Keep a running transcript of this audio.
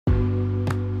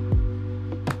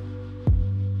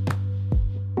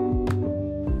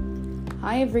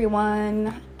Hi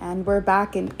everyone, and we're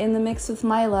back in the mix with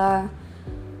Mila.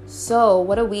 So,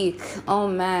 what a week. Oh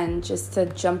man, just to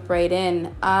jump right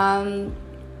in. Last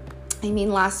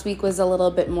week was a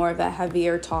little bit more of a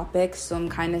heavier topic, so I'm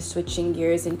kind of switching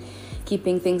gears and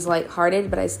keeping things lighthearted,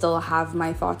 but I still have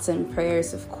my thoughts and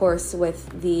prayers, of course,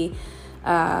 with the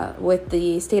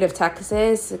state of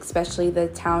Texas, especially the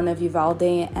town of Uvalde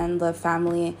and the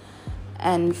family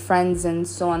and friends and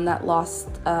so on that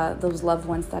lost those loved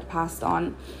ones that passed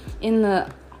on in the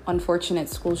unfortunate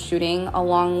school shooting,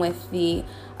 along with the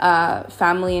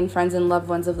family and friends and loved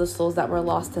ones of the souls that were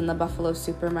lost in the Buffalo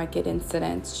supermarket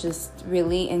incident. It's just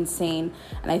really insane.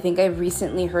 And I think I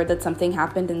recently heard that something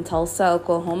happened in Tulsa,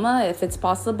 Oklahoma. If it's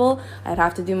possible, I'd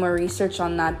have to do more research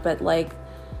on that. But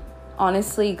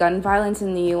honestly, gun violence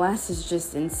in the U.S. is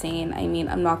just insane.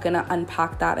 I'm not going to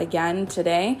unpack that again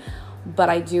today. But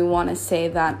I do want to say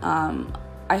that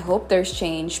I hope there's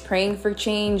change. Praying for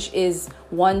change is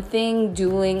one thing.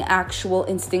 Doing actual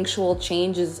instinctual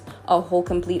change is a whole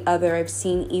complete other. I've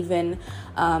seen even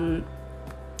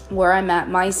where I'm at,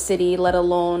 my city, let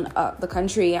alone the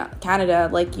country,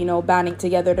 Canada, banding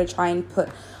together to try and put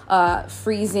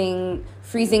freezing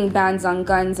bans on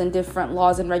guns and different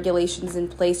laws and regulations in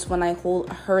place, when I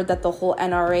heard that the whole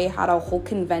NRA had a whole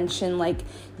convention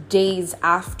days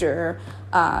after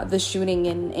the shooting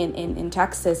in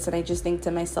Texas. And I just think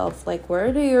to myself,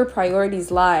 where do your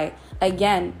priorities lie?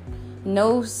 Again,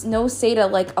 no say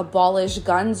to abolish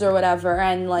guns or whatever,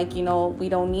 and we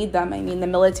don't need them. The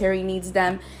military needs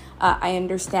them. I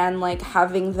understand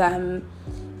having them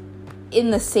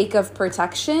in the sake of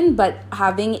protection, but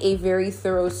having a very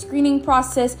thorough screening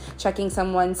process, checking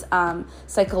someone's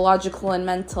psychological and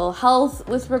mental health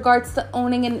with regards to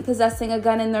owning and possessing a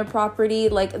gun in their property.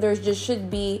 It shouldn't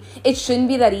be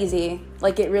that easy.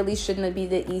 It really shouldn't be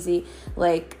that easy.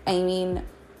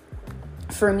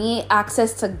 For me,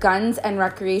 access to guns and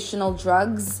recreational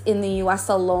drugs in the U.S.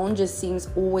 alone just seems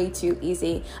way too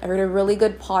easy. I heard a really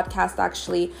good podcast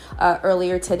actually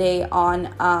earlier today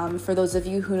on, for those of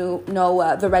you who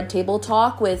know the Red Table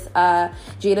Talk, with Jada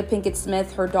Pinkett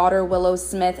Smith, her daughter Willow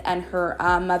Smith, and her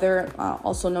mother,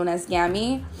 also known as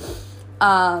Yami.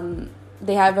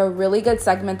 They have a really good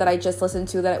segment that I just listened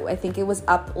to, that I think it was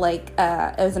up, it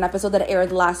was an episode that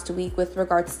aired last week with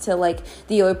regards to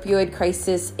the opioid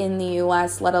crisis in the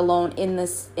U.S., let alone in the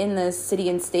city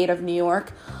and state of New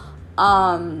York,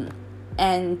 and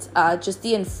just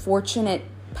the unfortunate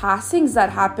passings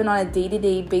that happen on a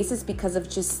day-to-day basis because of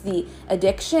just the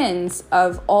addictions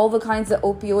of all the kinds of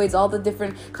opioids, all the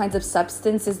different kinds of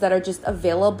substances that are just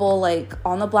available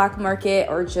on the black market,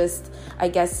 or just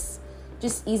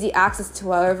easy access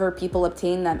to however people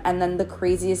obtain them. And then the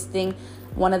craziest thing,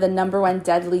 one of the number one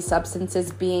deadly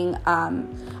substances being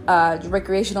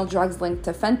recreational drugs linked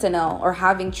to fentanyl, or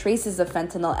having traces of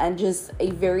fentanyl, and just a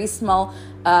very small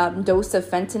dose of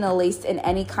fentanyl laced in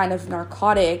any kind of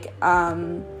narcotic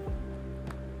can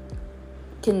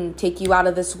take you out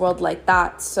of this world like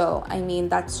that. So,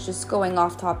 that's just going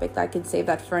off topic. I could save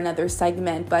that for another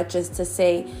segment, but just to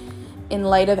say, in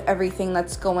light of everything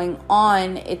that's going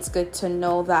on, it's good to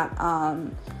know that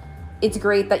it's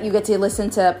great that you get to listen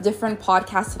to different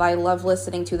podcasts that I love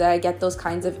listening to, that I get those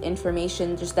kinds of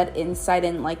information, just that insight,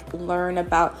 and learn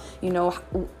about,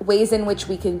 ways in which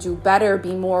we can do better,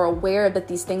 be more aware that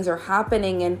these things are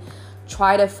happening, and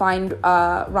try to find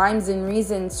rhymes and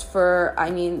reasons for,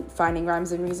 finding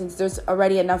rhymes and reasons. There's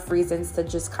already enough reasons to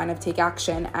just kind of take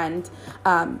action and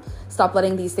stop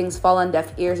letting these things fall on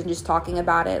deaf ears and just talking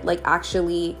about it.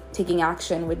 Actually taking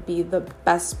action would be the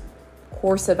best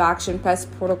course of action, best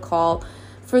protocol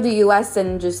for the U.S.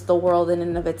 and just the world in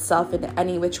and of itself, in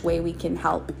any which way we can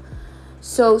help.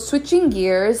 So, switching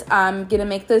gears, I'm going to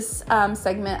make this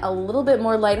segment a little bit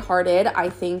more lighthearted. I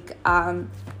think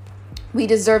we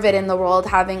deserve it in the world,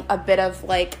 having a bit of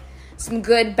some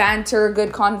good banter,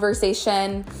 good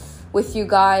conversation with you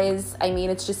guys.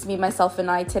 It's just me, myself, and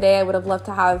I today. I would have loved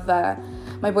to have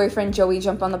my boyfriend Joey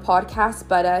jump on the podcast,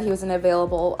 but he wasn't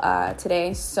available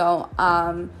today. So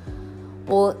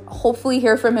we'll hopefully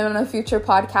hear from him on a future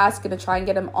podcast. Going to try and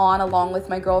get him on, along with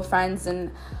my girlfriends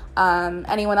and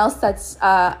anyone else that's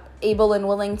able and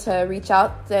willing to reach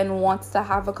out and wants to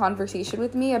have a conversation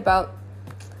with me about,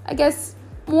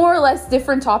 more or less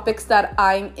different topics that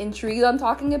I'm intrigued on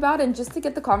talking about, and just to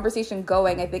get the conversation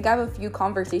going. I think I have a few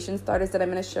conversation starters that I'm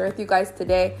going to share with you guys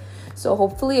today. So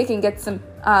hopefully I can get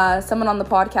someone on the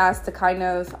podcast to kind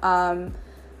of,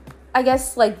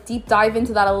 deep dive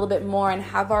into that a little bit more and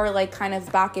have our kind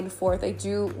of back and forth. I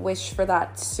do wish for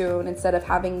that soon, instead of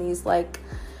having these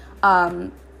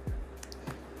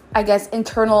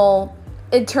internal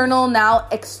eternal, now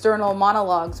external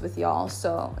monologues with y'all.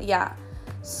 So yeah.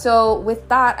 So with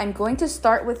that, I'm going to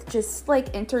start with just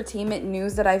like entertainment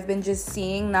news that I've been just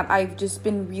seeing, that I've just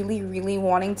been really, really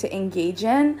wanting to engage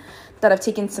in, that I've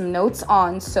taken some notes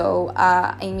on. So,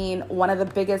 one of the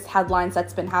biggest headlines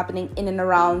that's been happening in and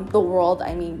around the world,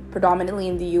 predominantly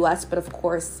in the US, but of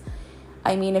course,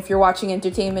 if you're watching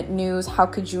entertainment news, how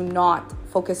could you not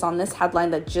focus on this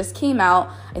headline that just came out?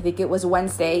 I think it was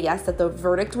Wednesday, yes, that the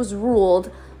verdict was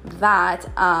ruled that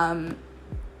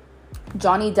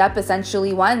Johnny Depp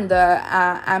essentially won the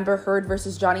Amber Heard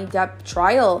versus Johnny Depp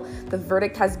trial. The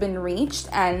verdict has been reached,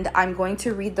 and I'm going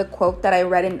to read the quote that I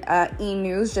read in E!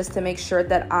 News just to make sure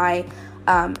that I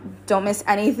don't miss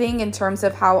anything in terms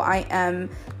of how I am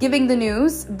giving the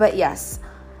news. But yes,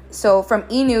 so from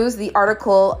E! News, the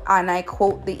article, and I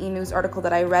quote the E! News article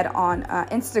that I read on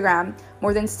Instagram,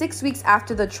 more than 6 weeks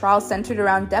after the trial centered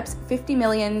around Depp's $50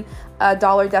 million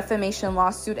defamation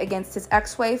lawsuit against his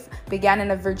ex-wife began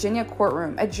in a Virginia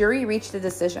courtroom, a jury reached a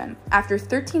decision. After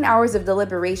 13 hours of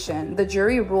deliberation, the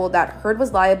jury ruled that Heard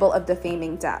was liable of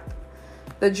defaming Depp.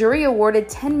 The jury awarded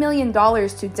 $10 million to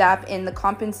Depp in the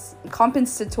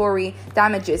compensatory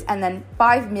damages and then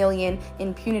 $5 million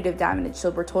in punitive damage,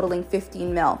 so we're totaling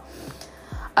 $15 million.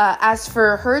 As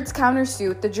for Heard's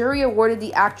countersuit, the jury awarded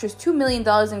the actress $2 million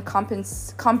in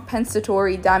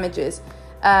compensatory damages.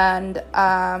 And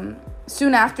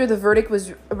soon after, the verdict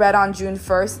was read on June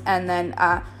 1st, and then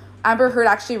Amber Heard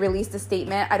actually released a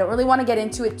statement. I don't really want to get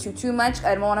into it too much.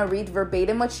 I don't want to read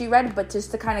verbatim what she read, but just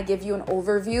to kind of give you an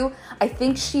overview, I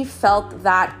think she felt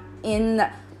that in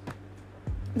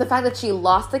the fact that she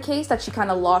lost the case, that she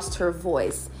kind of lost her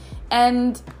voice.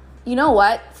 And you know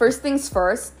what? First things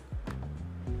first,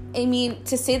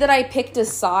 to say that I picked a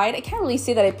side, I can't really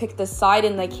say that I picked a side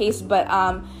in the case, but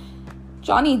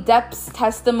Johnny Depp's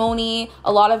testimony,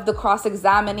 a lot of the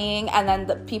cross-examining, and then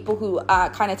the people who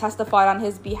kind of testified on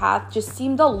his behalf just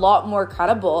seemed a lot more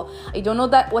credible. I don't know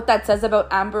what that says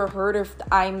about Amber Heard, or if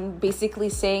I'm basically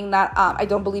saying that I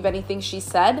don't believe anything she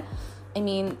said.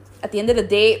 At the end of the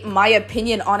day, my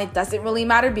opinion on it doesn't really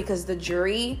matter, because the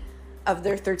jury of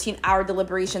their 13-hour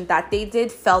deliberation that they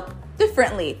did felt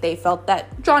differently. They felt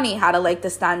that Johnny had a leg to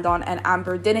stand on and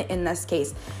Amber didn't in this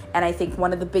case. And I think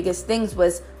one of the biggest things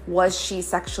was she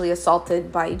sexually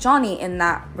assaulted by Johnny in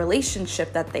that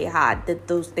relationship that they had? Did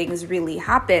those things really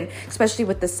happen? Especially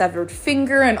with the severed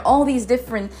finger and all these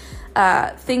different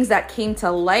things that came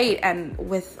to light, and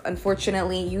with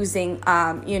unfortunately using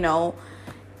a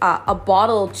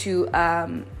bottle to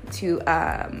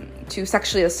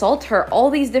sexually assault her, all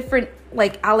these different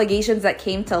allegations that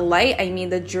came to light.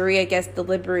 The jury, I guess,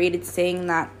 deliberated, saying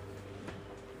that,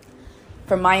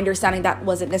 from my understanding, that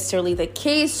wasn't necessarily the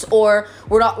case, or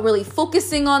we're not really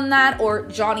focusing on that, or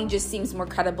Johnny just seems more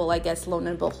credible, I guess, lo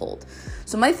and behold.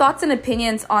 So my thoughts and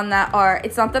opinions on that are,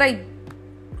 it's not that I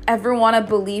ever want to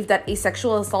believe that a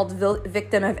sexual assault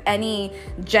victim of any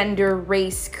gender,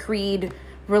 race, creed,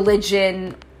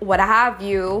 religion, what have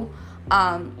you,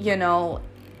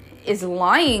 is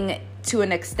lying to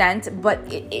an extent, but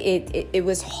it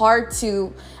was hard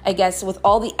to, I guess, with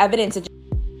all the evidence.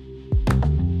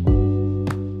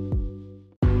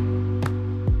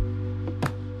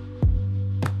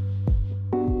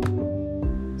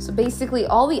 So basically,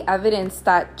 all the evidence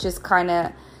that just kind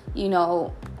of,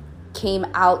 came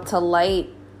out to light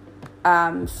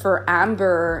for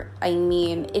Amber,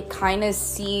 it kind of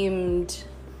seemed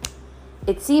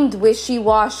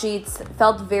wishy-washy. It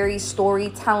felt very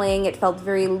storytelling. It felt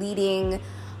very leading.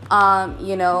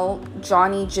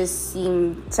 Johnny just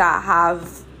seemed to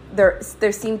have,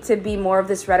 there seemed to be more of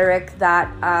this rhetoric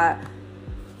that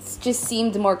just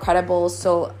seemed more credible.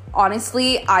 So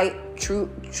honestly, I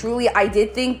truly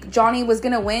did think Johnny was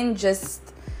going to win, just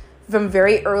from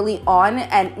very early on,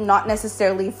 and not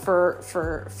necessarily for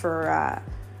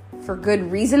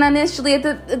good reason initially at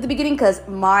the beginning, because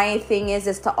my thing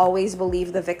is to always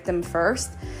believe the victim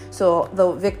first. So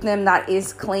the victim that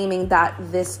is claiming that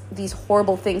these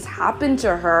horrible things happened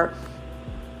to her,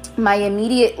 my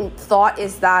immediate thought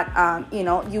is that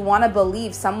you want to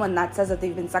believe someone that says that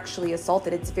they've been sexually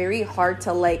assaulted. It's very hard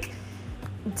to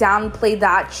downplay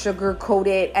that, sugarcoat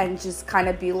it, and just kind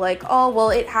of be like, oh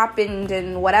well, it happened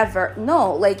and whatever.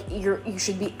 No, you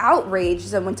should be outraged if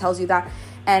someone tells you that.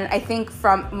 And I think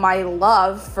from my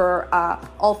love for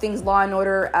all things Law and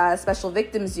Order Special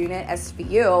Victims Unit,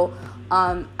 SVU,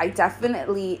 I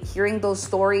definitely, hearing those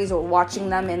stories or watching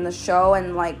them in the show,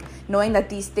 and knowing that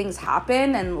these things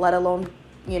happen, and let alone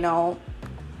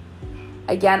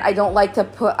Again, I don't like to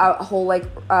put a whole like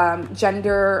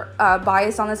gender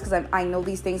bias on this, because I know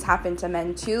these things happen to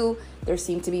men too. There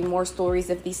seem to be more stories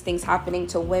of these things happening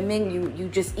to women. You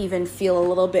just even feel a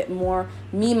little bit more,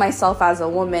 me myself as a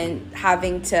woman,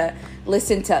 having to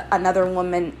listen to another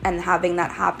woman and having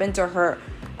that happen to her.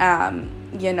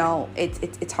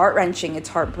 It's heart-wrenching, it's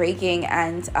heartbreaking,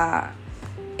 and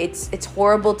it's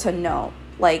horrible to know.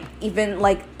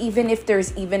 Even if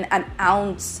there's even an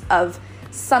ounce of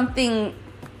something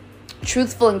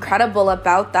truthful and credible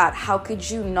about that, how could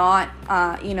you not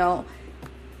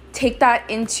take that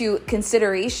into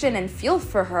consideration and feel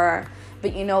for her?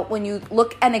 But when you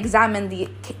look and examine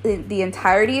the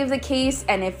entirety of the case,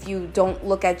 and if you don't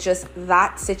look at just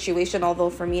that situation, although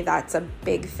for me that's a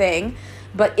big thing,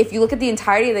 but if you look at the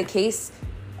entirety of the case,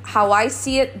 how I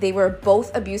see it, they were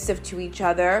both abusive to each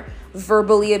other,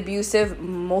 verbally abusive,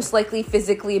 most likely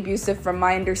physically abusive from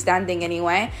my understanding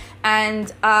anyway,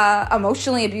 and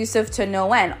emotionally abusive to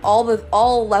no end.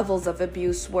 All levels of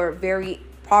abuse were very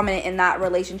prominent in that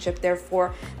relationship.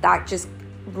 Therefore, that just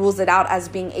rules it out as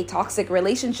being a toxic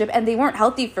relationship, and they weren't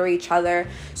healthy for each other.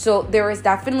 So there was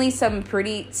definitely some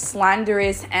pretty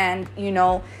slanderous and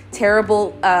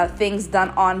terrible things done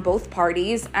on both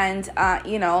parties. And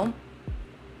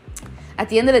at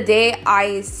the end of the day,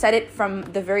 I said it from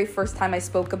the very first time I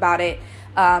spoke about it.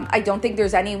 I don't think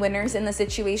there's any winners in the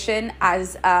situation.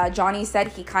 As Johnny said,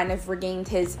 he kind of regained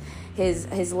his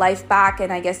life back,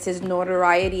 and I guess his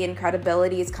notoriety and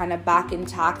credibility is kind of back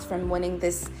intact from winning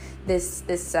this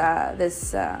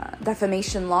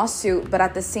defamation lawsuit. But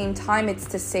at the same time, it's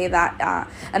to say that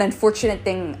an unfortunate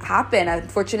thing happened. An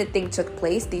unfortunate thing took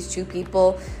place. These two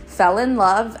people fell in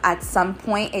love. At some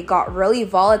point, it got really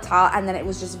volatile, and then it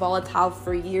was just volatile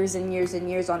for years and years and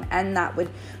years on end. That would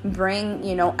bring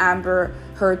Amber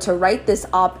Heard to write this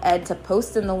op-ed, to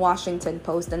post in the Washington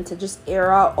Post, and to just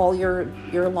air out all your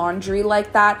laundry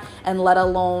like that, and let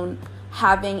alone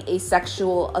having a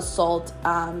sexual assault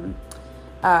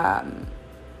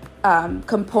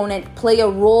component play a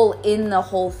role in the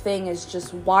whole thing is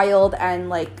just wild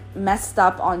and messed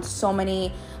up on so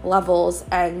many levels.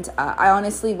 And I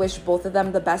honestly wish both of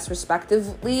them the best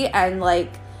respectively and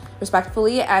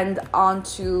on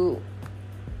to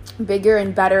bigger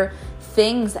and better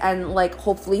things, and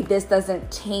hopefully this doesn't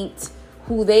taint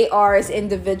who they are as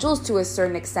individuals to a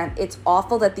certain extent. It's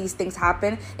awful that these things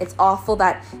happen. It's awful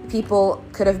that people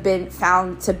could have been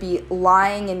found to be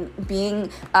lying and being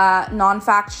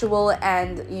non-factual,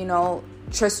 and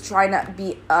just trying to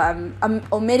be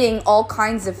omitting all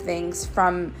kinds of things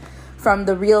from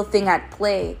the real thing at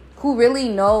play. Who really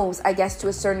knows, I guess, to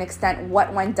a certain extent,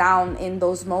 what went down in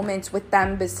those moments with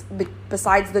them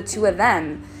besides the two of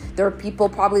them? There are people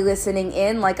probably listening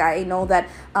in. I know that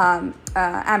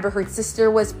Amber Heard's sister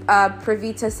was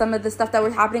privy to some of the stuff that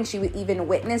was happening. She would even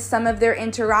witness some of their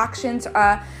interactions,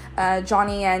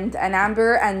 Johnny and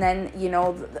Amber, and then,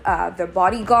 their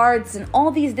bodyguards and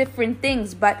all these different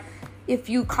things. But if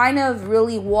you kind of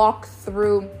really walk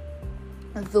through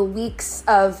the weeks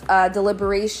of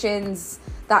deliberations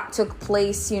that took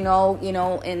place, in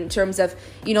terms of,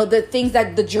 the things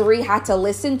that the jury had to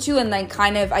listen to, and then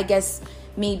kind of, I guess,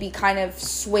 maybe kind of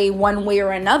sway one way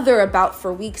or another about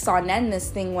for weeks on end. This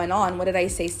thing went on, what did I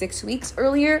say, 6 weeks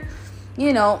earlier?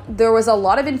 There was a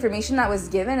lot of information that was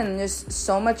given, and there's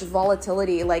so much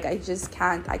volatility. I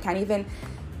can't even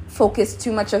focus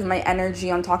too much of my energy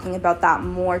on talking about that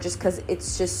more, just because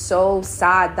it's just so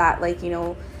sad that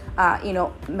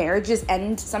marriages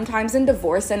end sometimes in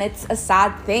divorce, and it's a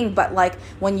sad thing. But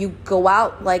when you go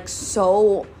out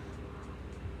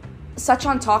such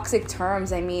on toxic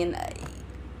terms, I mean,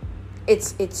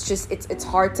 it's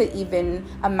hard to even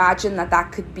imagine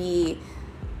that could be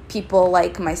people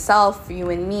like myself, you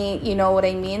and me. You know what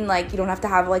I mean? You don't have to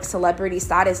have celebrity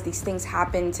status. These things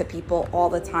happen to people all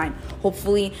the time.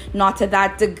 Hopefully not to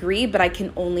that degree, but I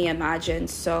can only imagine.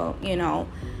 So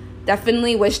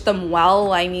definitely wish them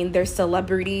well. I mean, they're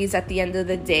celebrities at the end of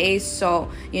the day, so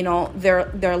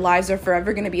their lives are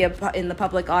forever going to be in the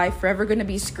public eye, forever going to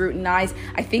be scrutinized.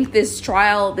 I think this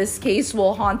case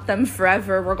will haunt them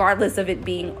forever, regardless of it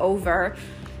being over.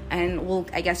 And we'll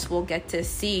get to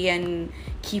see and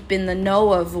keep in the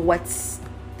know of what's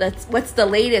the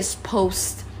latest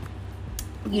post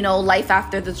life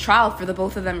after the trial for the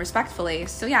both of them respectfully.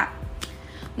 So yeah.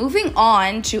 Moving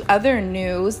on to other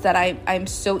news that I'm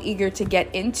so eager to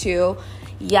get into.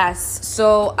 Yes,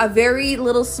 so a very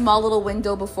small little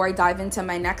window before I dive into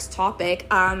my next topic.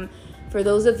 For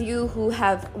those of you who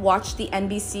have watched the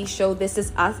NBC show This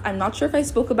Is Us, I'm not sure if I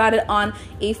spoke about it on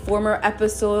a former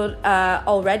episode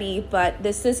already, but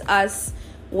This Is Us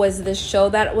was the show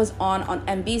that was on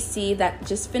NBC that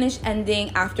just finished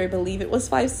ending after, I believe it was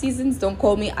 5 seasons. Don't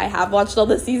quote me. I have watched all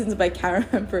the seasons, but I can't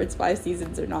remember if it's 5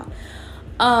 seasons or not.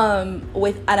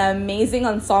 With an amazing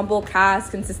ensemble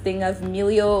cast consisting of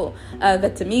Emilio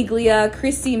Ventimiglia,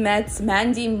 Chrissy Metz,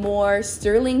 Mandy Moore,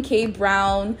 Sterling K.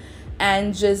 Brown,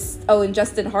 and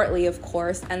Justin Hartley, of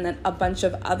course, and then a bunch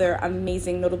of other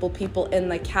amazing notable people in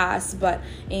the cast. But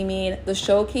I mean, the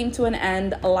show came to an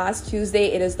end last Tuesday.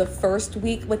 It is the first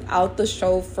week without the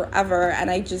show forever,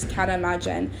 and I just can't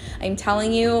imagine. I'm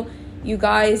telling you, you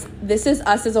guys, This Is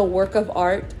Us is a work of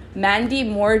art. Mandy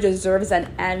Moore deserves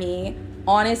an Emmy.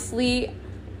 Honestly,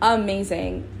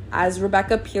 amazing. As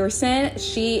Rebecca Pearson,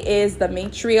 she is the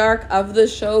matriarch of the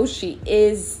show. She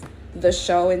is the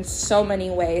show in so many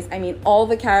ways. I mean, all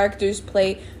the characters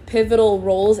play pivotal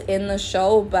roles in the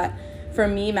show, but for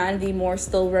me, Mandy Moore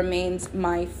still remains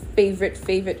my favorite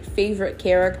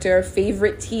character,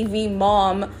 favorite TV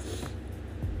mom,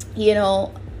 you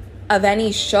know, of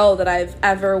any show that I've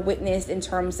ever witnessed in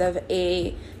terms of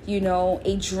a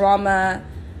drama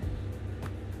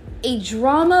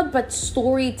but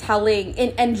storytelling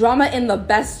and drama in the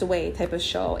best way type of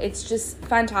show. It's just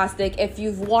fantastic. If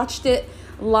you've watched it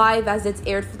live as it's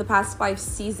aired for the past 5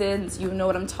 seasons, you know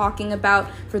what I'm talking about.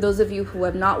 For those of you who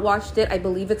have not watched it, I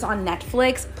believe it's on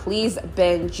Netflix. Please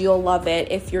binge. You'll love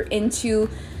it. If you're into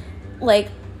like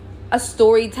a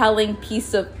storytelling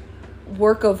piece of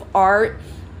work of art,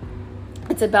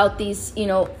 it's about these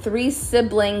 3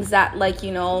 siblings that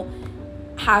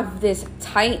have this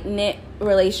tight-knit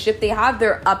relationship. They have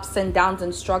their ups and downs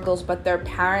and struggles, but their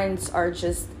parents are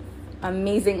just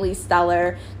amazingly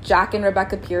stellar. Jack and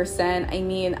Rebecca Pearson. I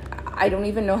mean, I don't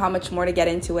even know how much more to get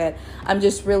into it. I'm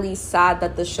just really sad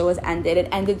that the show has ended. It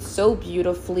ended so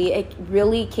beautifully. It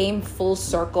really came full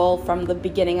circle from the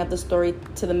beginning of the story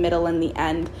to the middle and the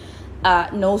end.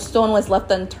 No stone was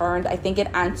left unturned. I think it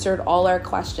answered all our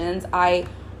questions. I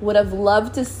would have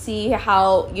loved to see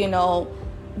how,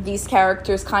 these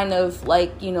characters kind of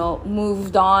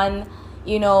moved on,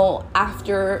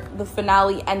 after the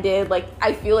finale ended.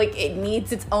 I feel like it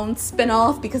needs its own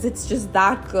spin-off because it's just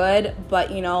that good.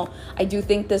 But, I do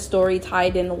think the story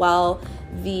tied in well.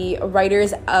 The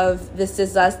writers of This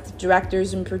Is Us, the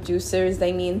directors and producers,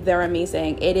 I mean, they're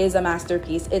amazing. It is a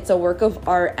masterpiece. It's a work of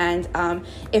art. And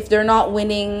if they're not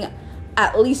winning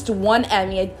at least one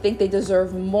Emmy, I think they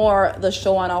deserve more, the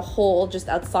show on a whole, just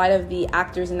outside of the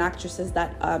actors and actresses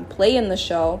that play in the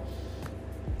show.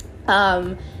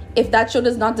 If that show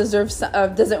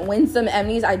doesn't win some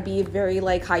Emmys, I'd be very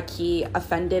high-key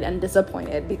offended and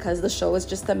disappointed because the show is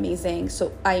just amazing.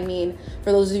 So, I mean,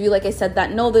 for those of you, like I said,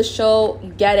 that know the show,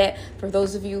 you get it. For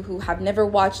those of you who have never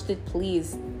watched it,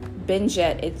 please binge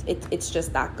it. It's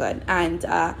just that good. And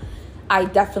I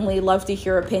definitely love to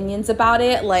hear opinions about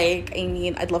it.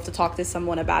 I'd love to talk to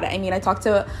someone about it. I mean, I talked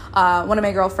to one of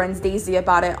my girlfriends, Daisy,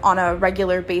 about it on a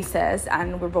regular basis,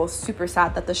 and we're both super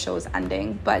sad that the show is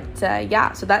ending. But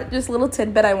yeah, so that just little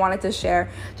tidbit I wanted to share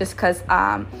just because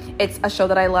it's a show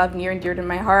that I love, near and dear to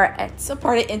my heart. It's a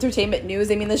part of entertainment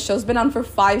news. I mean, this show's been on for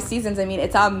 5 seasons. I mean,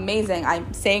 it's amazing.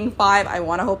 I'm saying 5. I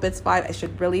want to hope it's 5. I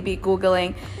should really be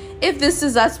Googling if This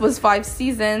Is Us was 5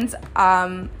 seasons.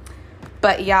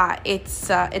 But yeah,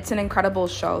 it's an incredible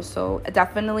show, so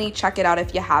definitely check it out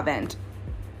if you haven't.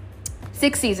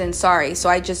 6 seasons, sorry. So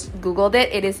I just Googled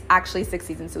it. It is actually 6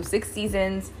 seasons. So 6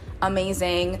 seasons,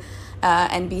 amazing.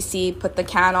 NBC put the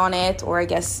can on it, or I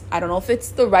guess, I don't know if it's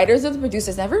the writers or the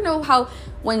producers. Never know how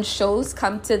when shows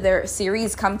their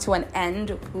series come to an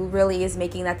end, who really is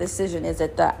making that decision. Is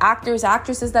it the actors,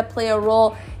 actresses that play a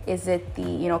role? Is it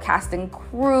the, cast and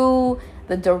crew,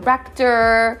 the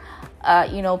director,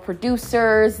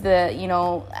 producers, the,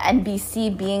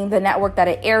 NBC being the network that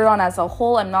it aired on as a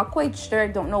whole? I'm not quite sure. I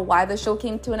don't know why the show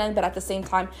came to an end, but at the same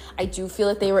time, I do feel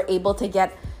that they were able to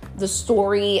get the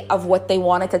story of what they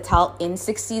wanted to tell in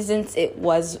 6 seasons. It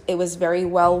was very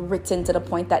well written to the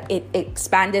point that it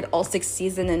expanded all 6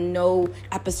 seasons and no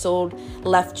episode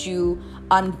left you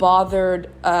unbothered,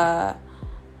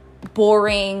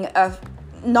 boring,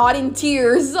 not in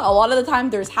tears. A lot of the time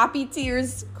there's happy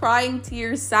tears, crying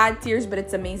tears, sad tears, but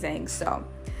it's amazing. So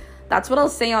that's what I'll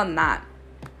say on that.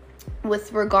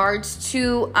 With regards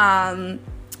to the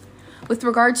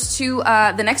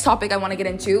next topic I want to get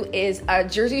into is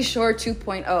Jersey Shore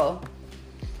 2.0.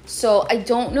 So I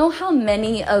don't know how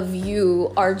many of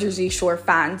you are Jersey Shore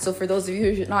fans. So for those of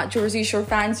you who are not Jersey Shore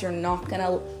fans, you're not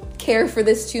gonna care for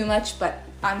this too much, but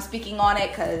I'm speaking on it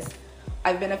because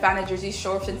I've been a fan of Jersey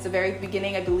Shore since the very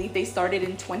beginning. I believe they started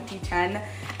in 2010,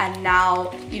 and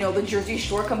now, the Jersey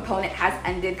Shore component has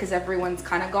ended because everyone's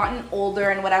kind of gotten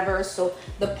older and whatever, so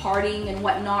the partying and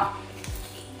whatnot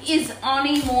is on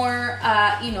a more,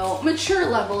 mature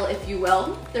level, if you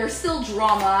will. There's still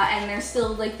drama, and there's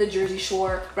still like the Jersey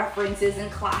Shore references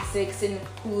and classics, and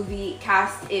who the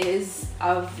cast is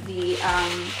of the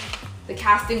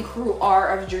cast and crew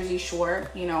are of Jersey Shore.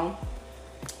 You know,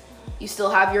 you still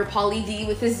have your Pauly D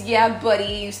with his yeah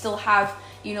buddy. You still have,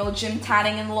 gym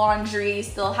tanning and laundry. You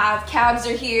still have cabs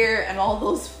are here and all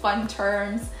those fun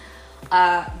terms.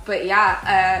 But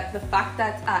yeah, the fact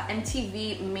that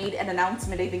MTV made an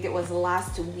announcement, I think it was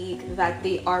last week, that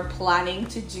they are planning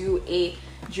to do a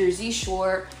Jersey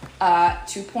Shore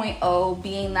 2.0,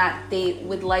 being that they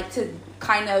would like to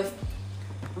kind of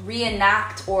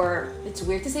reenact, or it's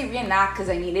weird to say reenact because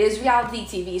I mean it is reality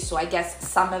TV, so I guess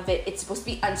some of it's supposed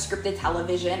to be unscripted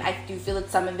television. I do feel that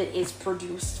some of it is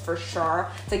produced for sure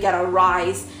to get a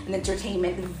rise in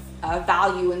entertainment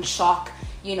value and shock,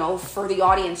 for the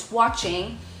audience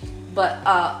watching.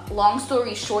 But long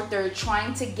story short, they're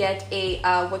trying to get a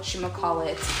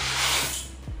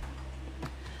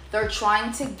they're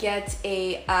trying to get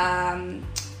a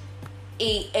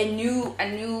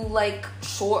new like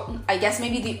short, I guess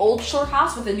maybe the old Shore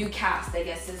House with a new cast, I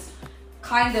guess is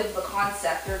kind of the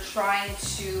concept. They're trying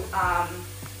to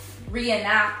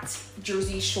reenact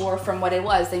Jersey Shore from what it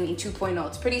was. I mean 2.0.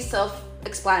 It's pretty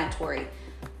self-explanatory.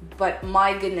 But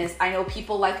my goodness, I know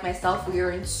people like myself, we are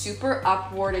in super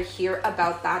uproar to hear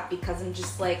about that, because I'm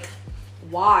just like,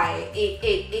 why?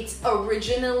 It's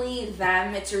originally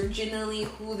them. It's originally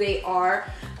who they are.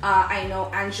 I know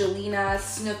Angelina,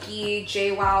 Snooki,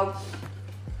 JWoww.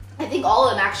 I think all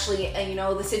of them actually,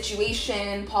 the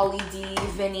Situation, Pauly D,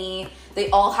 Vinny, they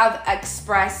all have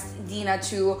expressed, Dina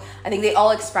too. I think they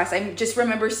all expressed. I just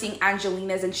remember seeing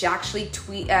Angelina's, and she actually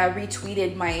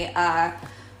retweeted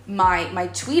my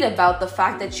tweet about the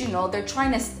fact that, they're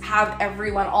trying to have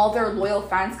everyone, all their loyal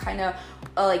fans kind of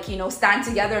stand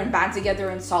together and band together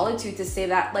in solitude to say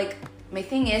that, like, my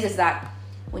thing is that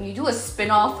when you do a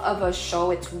spin-off of a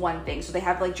show, it's one thing. So they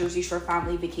have like Jersey Shore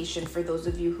Family Vacation for those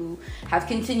of you who have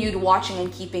continued watching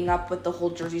and keeping up with the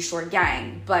whole Jersey Shore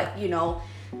gang. But,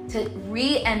 to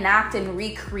reenact and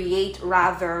recreate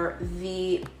rather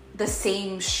the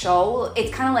same show,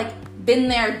 it's kind of like been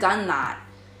there, done that.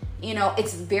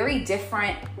 It's very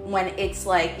different when it's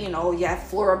like,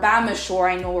 Floribama Shore,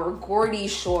 I know, or Gordy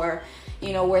Shore,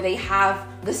 where they have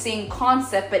the same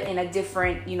concept, but in a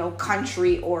different,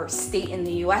 country or state in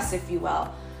the US, if you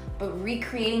will. But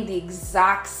recreating the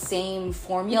exact same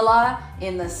formula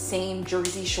in the same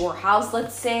Jersey Shore house,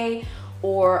 let's say,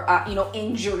 or,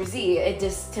 in Jersey, it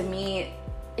just, to me,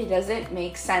 it doesn't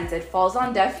make sense. It falls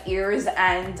on deaf ears,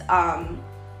 and,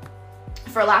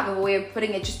 for lack of a way of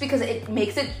putting it, just because it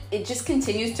just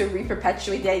continues to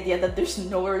re-perpetuate the idea that there's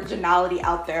no originality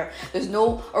out there. There's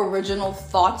no original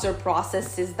thoughts or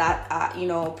processes that,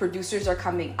 producers are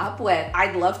coming up with.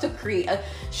 I'd love to create a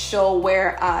show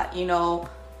where,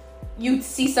 you'd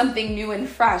see something new and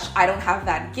fresh. I don't have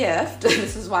that gift.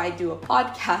 This is why I do a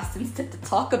podcast instead to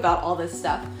talk about all this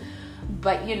stuff.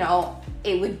 But,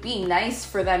 it would be nice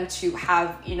for them to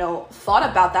have, thought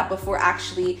about that before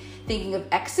actually thinking of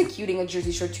executing a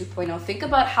Jersey Shore 2.0. Think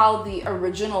about how the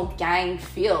original gang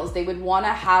feels. They would want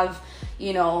to have,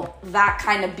 that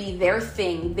kind of be their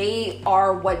thing. They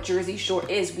are what Jersey Shore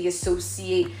is. We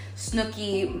associate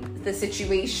Snooki, The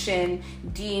Situation,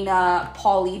 Dina,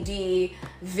 Pauly D,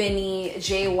 Vinny,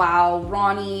 JWoww,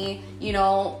 Ronnie,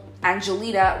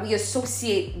 Angelina. We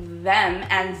associate them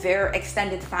and their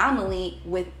extended family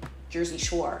with Jersey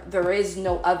Shore. There is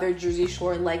no other Jersey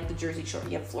Shore like the Jersey Shore.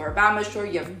 You have Floribama Shore,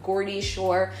 you have Gordy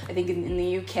Shore, I think in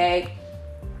the UK.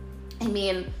 I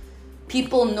mean,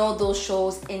 people know those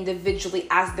shows individually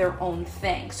as their own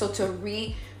thing. So to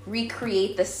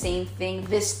recreate the same thing,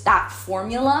 that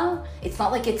formula, it's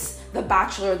not like it's The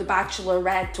Bachelor, The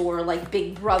Bachelorette, or like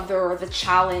Big Brother, or The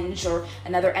Challenge, or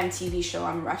another MTV show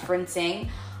I'm referencing.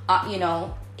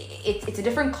 It's a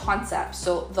different concept.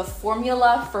 So the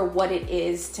formula for what it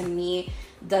is, to me,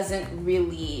 doesn't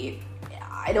really,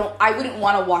 I wouldn't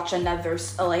want to watch another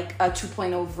like a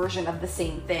 2.0 version of the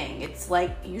same thing. It's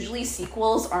like usually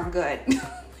sequels aren't good.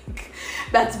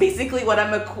 That's basically what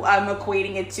I'm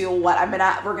equating it to.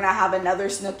 We're gonna have another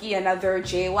Snooki, another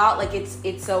JWoww. Like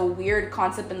it's a weird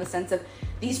concept in the sense of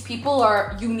these people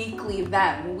are uniquely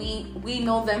them. We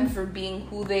know them for being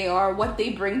who they are, what they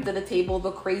bring to the table,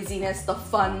 the craziness, the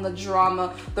fun, the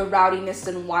drama, the rowdiness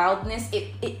and wildness.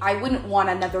 I wouldn't want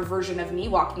another version of me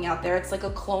walking out there. It's like a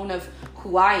clone of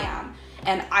who I am.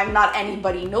 And I'm not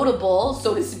anybody notable,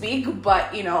 so to speak,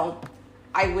 but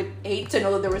I would hate to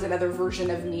know that there was another version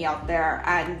of me out there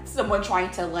and someone trying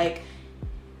to like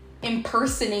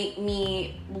impersonate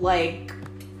me like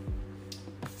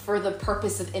for the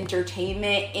purpose of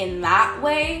entertainment in that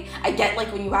way. I get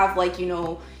like when you have like,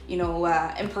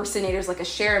 impersonators, like a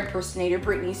Cher impersonator,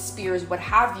 Britney Spears, what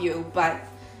have you, but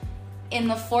in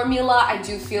the formula, I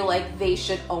do feel like they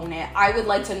should own it. I would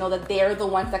like to know that they're the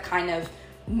ones that kind of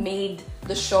made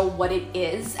the show what it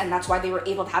is, and that's why they were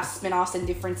able to have spin-offs in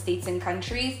different states and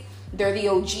countries. They're the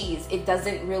OGs. It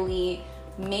doesn't really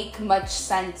make much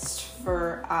sense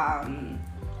for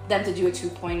them to do a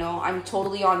 2.0. I'm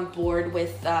totally on board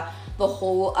with the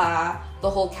whole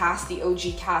cast, the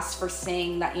OG cast, for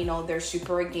saying that, they're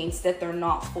super against it, they're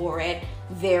not for it.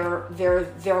 They're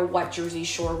what Jersey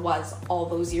Shore was all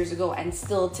those years ago, and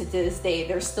still to this day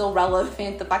they're still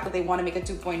relevant. The fact that they want to make a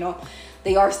 2.0,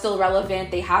 they are still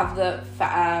relevant. They have the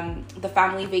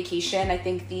family vacation. I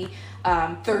think the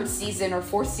third season or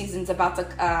fourth season's about to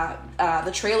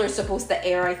the trailer's supposed to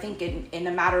air, I think in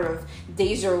a matter of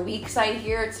days or weeks. I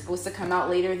hear it's supposed to come out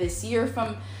later this year, if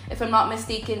I'm not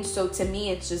mistaken. So to me,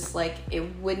 it's just like it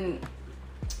wouldn't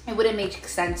make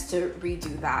sense to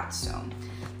redo that. So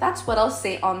that's what I'll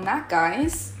say on that,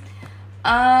 guys.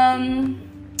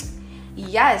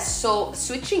 Yes, so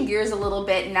switching gears a little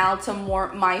bit now to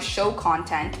more my show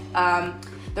content.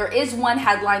 There is one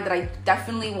headline that I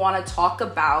definitely want to talk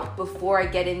about before I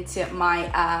get into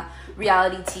my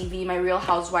reality TV, my Real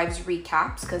Housewives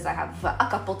recaps, because I have a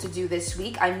couple to do this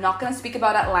week. I'm not going to speak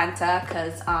about Atlanta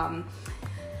because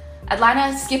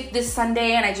Atlanta skipped this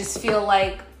Sunday, and I just feel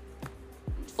like,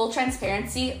 full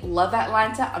transparency, love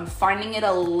Atlanta. I'm finding it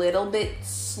a little bit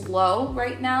slow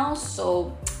right now,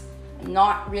 so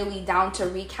not really down to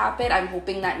recap it. I'm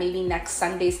hoping that maybe next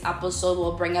Sunday's episode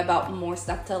will bring about more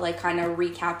stuff to like kind of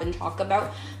recap and talk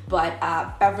about. But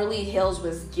Beverly Hills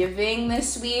was giving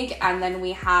this week, and then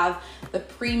we have the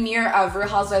premiere of Real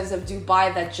Housewives of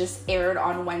Dubai that just aired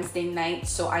on Wednesday night.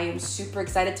 So I am super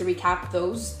excited to recap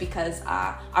those because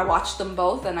I watched them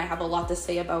both and I have a lot to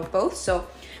say about both. So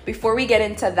before we get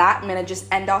into that, I'm going to just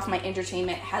end off my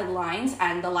entertainment headlines.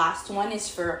 And the last one is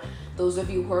for those of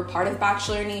you who are part of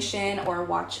Bachelor Nation or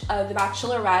watch The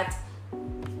Bachelorette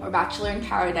or Bachelor in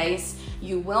Paradise.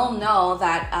 You will know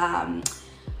that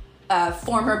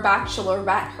former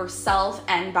Bachelorette herself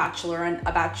and a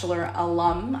Bachelor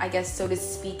alum, I guess so to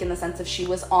speak, in the sense of she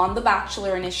was on The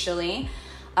Bachelor initially,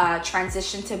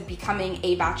 transitioned to becoming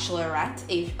a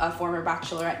Bachelorette, a former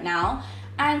Bachelorette now.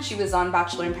 And she was on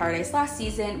Bachelor in Paradise last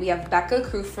season. We have Becca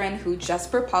Kufrin, who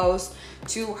just proposed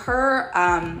to her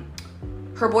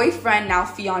boyfriend, now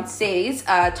fiance's,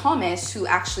 Thomas, who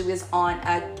actually was on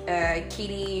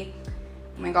Katie,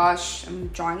 oh my gosh, I'm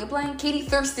drawing a blank, Katie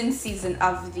Thurston's season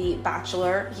of The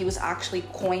Bachelor. He was actually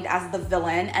coined as the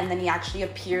villain, and then he actually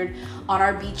appeared on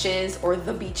our beaches, or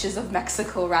the beaches of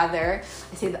Mexico rather.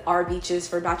 I say our beaches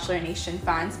for Bachelor Nation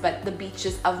fans, but the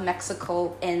beaches of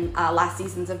Mexico in last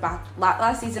season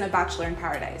of Bachelor in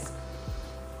Paradise.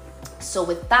 So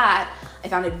with that, I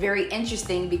found it very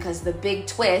interesting because the big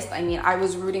twist, I mean, I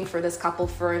was rooting for this couple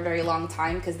for a very long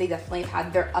time because they definitely have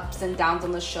had their ups and downs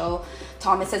on the show.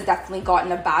 Thomas has definitely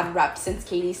gotten a bad rep since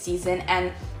Katie's season.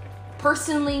 And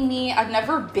personally, I've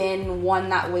never been one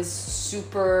that was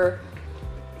super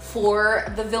for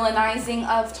the villainizing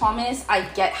of Thomas. I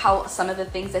get how some of the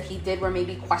things that he did were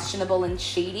maybe questionable and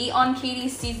shady on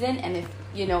Katie's season. And if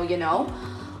you know.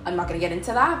 I'm not going to get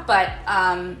into that, but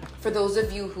for those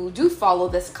of you who do follow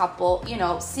this couple,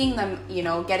 seeing them,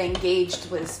 get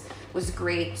engaged was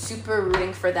great. Super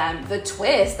rooting for them. The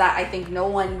twist that I think no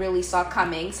one really saw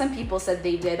coming. Some people said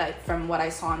they did, from what I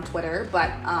saw on Twitter,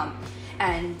 but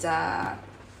and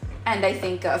I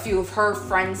think a few of her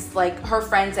friends,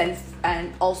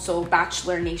 and also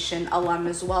Bachelor Nation alum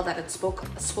as well, that had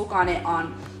spoke on it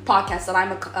on podcasts that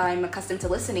I'm accustomed to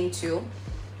listening to,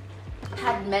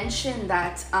 had mentioned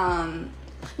that,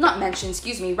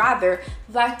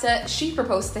 that she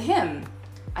proposed to him.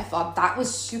 I thought that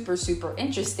was super, super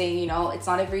interesting. It's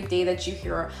not every day that you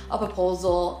hear a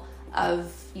proposal of,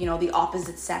 the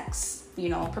opposite sex,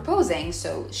 proposing.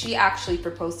 So she actually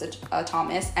proposed to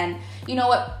Thomas, and you know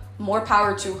what? More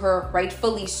power to her,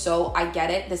 rightfully so. I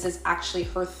get it. This is actually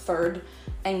her third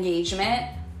engagement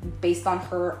based on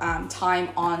her time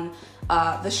on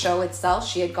the show itself.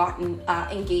 She had gotten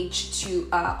engaged to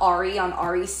Ari on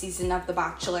Ari's season of The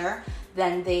Bachelor.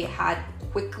 Then they had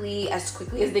as quickly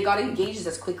as they got engaged,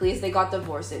 as quickly as they got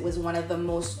divorced. It was one of the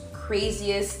most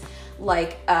craziest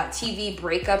TV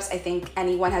breakups I think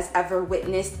anyone has ever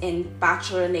witnessed in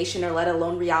Bachelor Nation, or let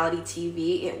alone reality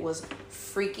TV. It was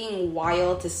freaking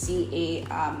wild to see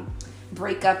a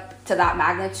breakup to that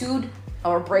magnitude,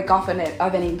 or break off of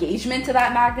an engagement to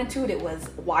that magnitude. It was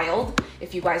wild.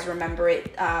 If you guys remember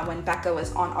it, when Becca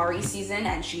was on Ari's season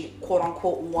and she quote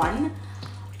unquote won,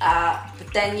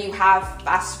 But then you have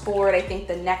fast forward, I think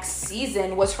the next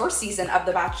season was her season of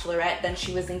The Bachelorette. Then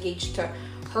she was engaged to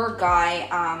her guy,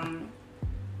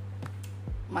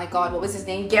 my God, what was his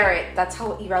name? Garrett. That's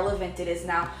how irrelevant it is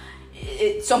now.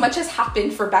 So much has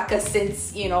happened for Becca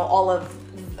since, all of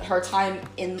her time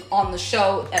on the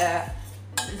show,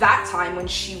 that time when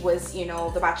she was, The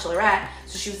Bachelorette.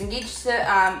 So she was engaged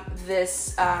to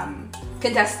this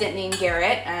contestant named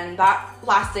Garrett, and that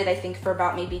lasted, I think, for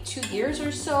about maybe 2 years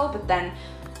or so. But then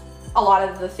a lot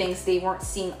of the things they weren't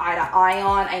seeing eye to eye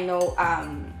on. I know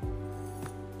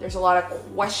there's a lot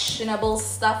of questionable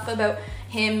stuff about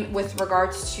him with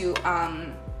regards to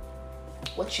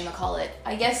whatchamacallit,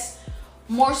 I guess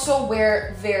more so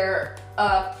where their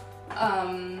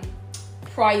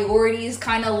priorities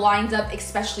kind of lined up,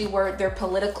 especially where their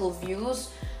political views,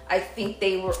 I think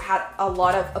they had a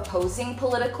lot of opposing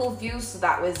political views, so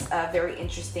that was very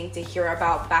interesting to hear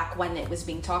about back when it was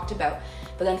being talked about.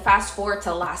 But then fast forward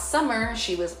to last summer,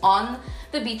 she was on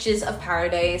the beaches of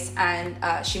Paradise, and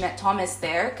she met Thomas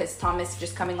there, because Thomas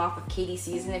just coming off of Katie's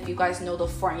season. If you guys know the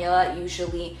formula,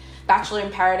 usually Bachelor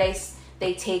in Paradise,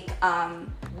 they take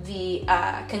the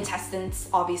contestants,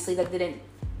 obviously, that didn't,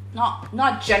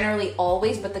 not generally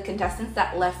always, but the contestants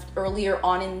that left earlier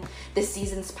on in the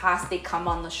seasons past, they come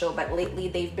on the show. But lately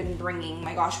they've been bringing,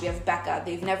 my gosh, we have Becca.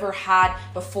 They've never had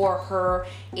before her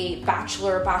a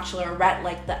bachelorette,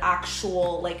 like the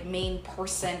actual main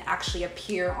person actually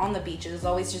appear on the beaches. It's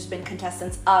always just been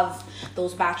contestants of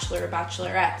those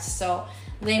bachelorettes. So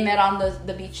they met on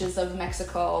the beaches of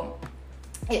Mexico.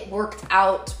 It worked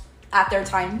out at their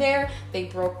time there. They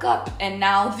broke up, and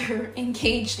now they're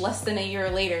engaged less than a year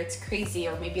later. It's crazy,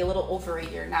 or maybe a little over a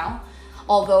year now.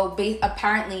 Although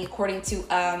apparently, according to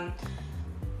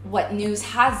what news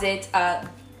has it, I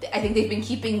think they've been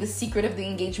keeping the secret of the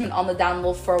engagement on the down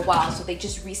low for a while. So they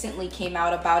just recently came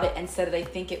out about it and said it, I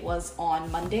think it was on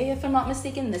Monday, if I'm not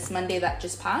mistaken, this Monday that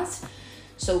just passed.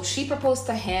 So she proposed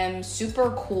to him,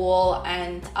 super cool,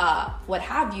 and what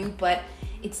have you. But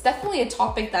it's definitely a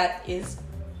topic that is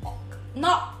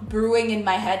not brewing in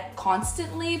my head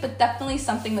constantly, but definitely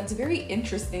something that's very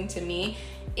interesting to me,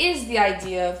 is the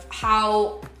idea of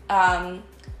how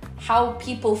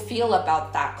people feel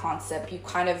about that concept. You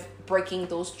kind of breaking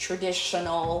those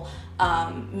traditional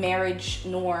marriage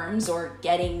norms, or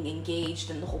getting engaged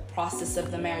in the whole process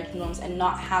of the marriage norms, and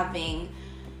not having,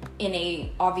 in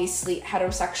a obviously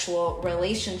heterosexual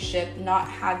relationship, not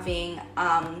having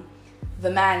the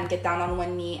man get down on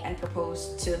one knee and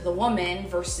propose to the woman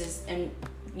versus, and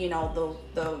the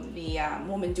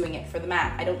woman doing it for the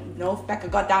man. I don't know if Becca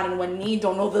got down on one knee,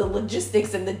 don't know the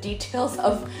logistics and the details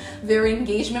of their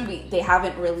engagement. They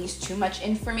haven't released too much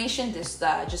information,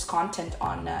 just content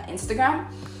on Instagram.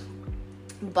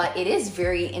 But it is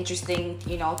very interesting,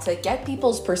 to get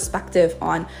people's perspective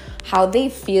on how they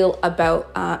feel about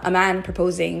a woman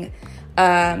proposing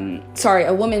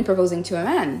to a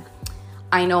man.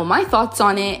 I know my thoughts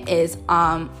on it is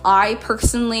I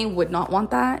personally would not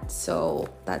want that, so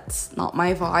that's not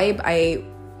my vibe. I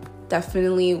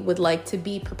definitely would like to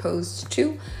be proposed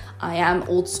to. I am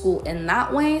old school in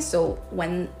that way, so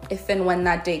if and when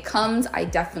that day comes, I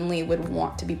definitely would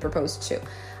want to be proposed to.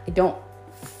 I don't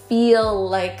feel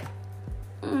like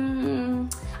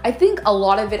I think a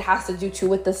lot of it has to do too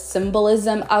with the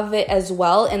symbolism of it as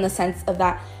well, in the sense of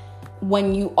that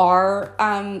when you are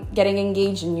getting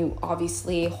engaged, and you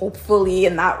obviously, hopefully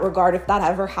in that regard, if that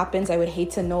ever happens, I would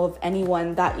hate to know of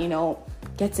anyone that,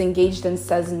 gets engaged and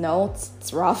says no.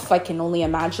 It's rough. I can only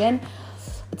imagine.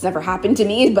 It's never happened to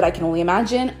me, but I can only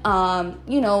imagine.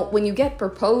 When you get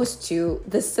proposed to,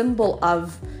 the symbol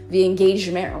of the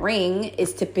engagement ring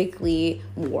is typically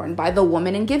worn by the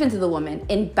woman and given to the woman.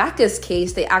 In Becca's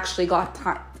case, they actually got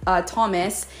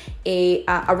Thomas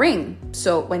a ring.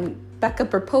 So when Becca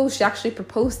proposed, she actually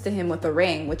proposed to him with a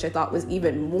ring, which I thought was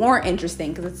even more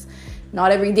interesting, because it's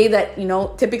not every day that,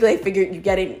 typically I figure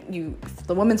if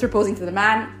the woman's proposing to the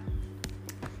man,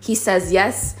 he says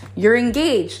yes, you're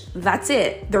engaged, that's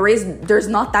it. There's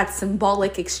not that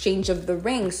symbolic exchange of the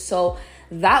ring. So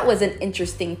that was an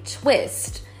interesting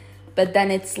twist. But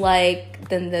then it's like,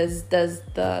 then does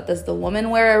the woman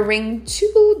wear a ring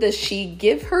too? Does she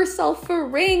give herself a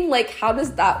ring? Like, how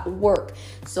does that work?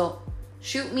 So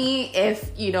shoot me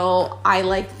if, I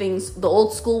like things the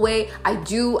old school way. I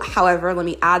do, however, let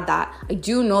me add that, I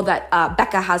do know that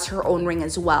Becca has her own ring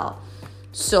as well.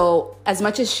 So as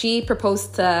much as she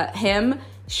proposed to him,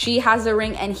 she has a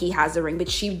ring and he has a ring. But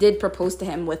she did propose to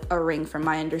him with a ring, from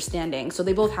my understanding. So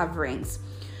they both have rings,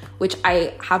 which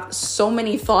I have so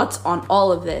many thoughts on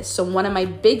all of this. So one of my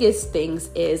biggest things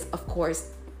is, of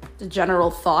course, the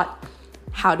general thought.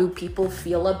 How do people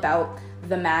feel about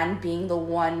the man being the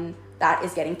one that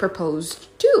is getting proposed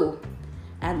to.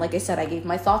 And like I said, I gave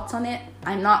my thoughts on it.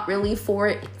 I'm not really for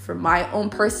it for my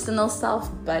own personal self,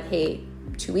 but hey,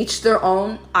 to each their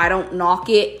own. I don't knock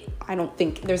it. I don't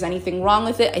think there's anything wrong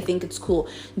with it. I think it's cool.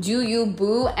 Do you,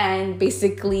 boo, and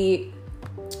basically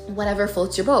whatever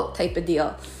floats your boat type of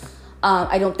deal.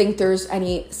 I don't think there's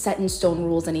any set in stone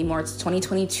rules anymore. It's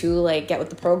 2022. Like, get with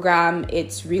the program.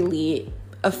 It's really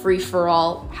a free for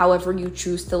all. However you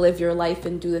choose to live your life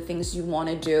and do the things you want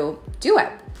to do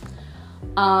it.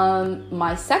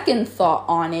 My second thought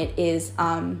on it is,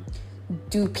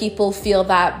 do people feel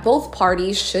that both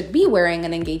parties should be wearing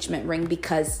an engagement ring?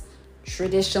 Because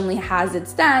traditionally has it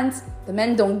stands, the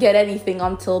men don't get anything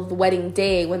until the wedding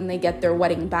day when they get their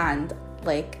wedding band,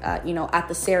 like, at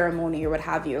the ceremony or what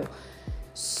have you.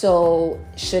 So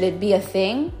should it be a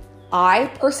thing? I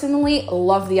personally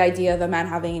love the idea of a man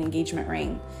having an engagement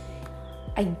ring.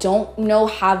 I don't know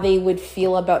how they would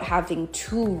feel about having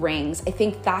two rings. I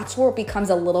think that's where it becomes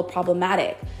a little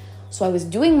problematic. So I was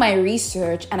doing my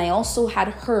research, and I also had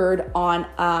heard on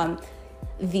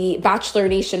the Bachelor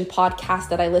Nation podcast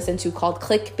that I listened to called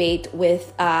Clickbait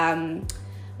with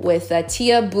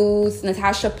Tia Booth,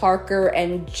 Natasha Parker,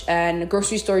 and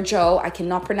Grocery Store Joe. I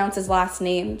cannot pronounce his last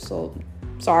name, so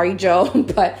sorry, Joe.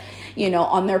 But,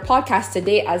 on their podcast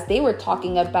today, as they were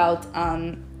talking about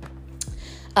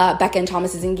Becca and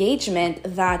Thomas's engagement,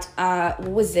 that,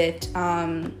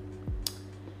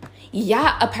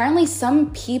 apparently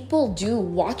some people do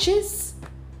watches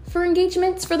for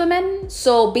engagements for the men.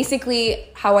 So basically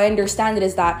how I understand it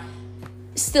is that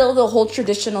still the whole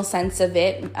traditional sense of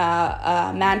it,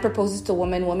 man proposes to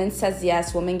woman, woman says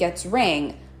yes, woman gets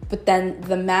ring, but then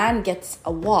the man gets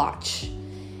a watch.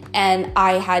 And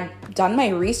I had done my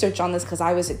research on this because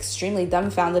I was extremely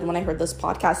dumbfounded when I heard this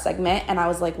podcast segment, and I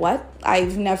was like, what?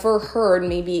 I've never heard.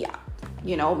 Maybe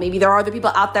there are other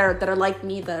people out there that are like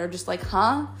me that are just like,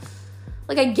 huh?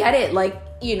 Like, I get it. Like,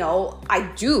 I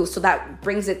do. So that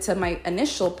brings it to my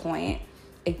initial point.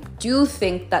 I do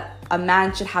think that a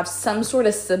man should have some sort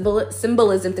of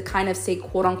symbolism to kind of say,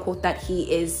 quote unquote, that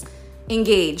he is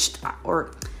engaged,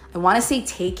 or I want to say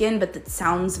taken, but that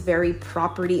sounds very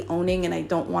property owning, and I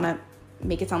don't want to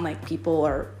make it sound like people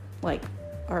are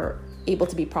able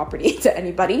to be property to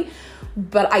anybody.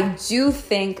 But I do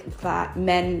think that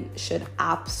men should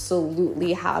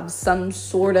absolutely have some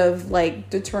sort of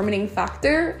determining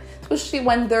factor, especially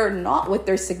when they're not with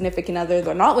their significant other,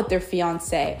 they're not with their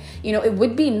fiance. It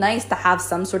would be nice to have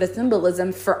some sort of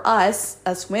symbolism for us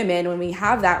as women when we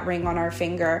have that ring on our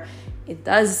finger. It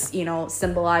does,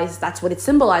 symbolize, that's what it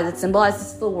symbolizes. It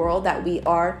symbolizes to the world that we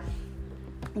are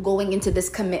going into this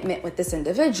commitment with this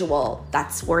individual.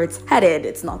 That's where it's headed.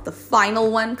 It's not the final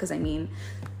one, because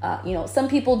some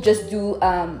people just do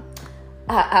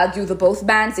the both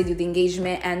bands. They do the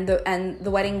engagement and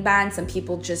the wedding band. Some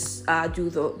people just do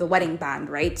the wedding band,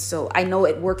 right? So I know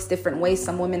it works different ways.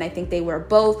 Some women, I think they wear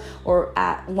both, or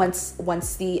once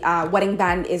the wedding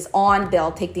band is on,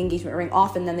 they'll take the engagement ring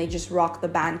off and then they just rock the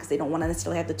band because they don't want to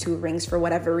necessarily have the two rings for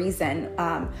whatever reason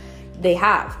they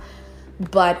have.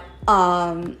 But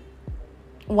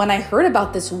when I heard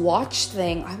about this watch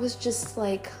thing, I was just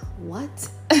like, what?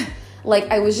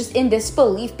 I was just in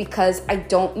disbelief, because I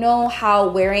don't know how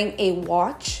wearing a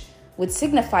watch would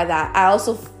signify that. I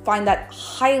also find that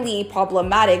highly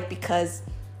problematic because,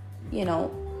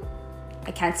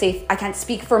 I can't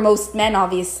speak for most men,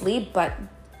 obviously, but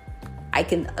I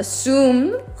can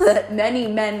assume that many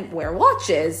men wear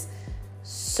watches.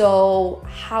 So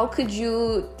how could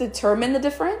you determine the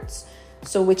difference?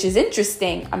 So, which is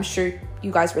interesting. I'm sure you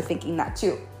guys were thinking that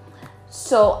too.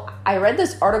 So I read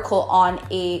this article on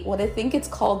what I think it's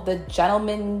called the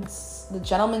Gentleman's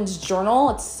Journal.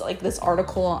 It's like this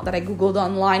article that I Googled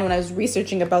online when I was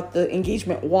researching about the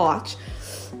engagement watch.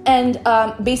 And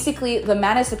basically the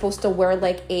man is supposed to wear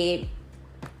a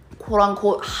quote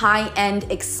unquote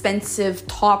high-end, expensive,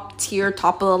 top tier,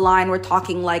 top of the line. We're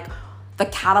talking the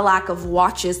Cadillac of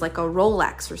watches, like a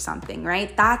Rolex or something,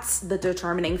 right? That's the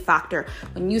determining factor.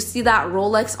 When you see that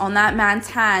Rolex on that man's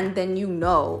hand, then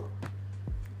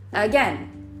Again,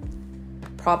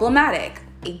 problematic.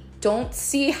 I don't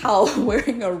see how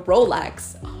wearing a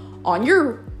Rolex on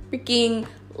your freaking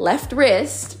left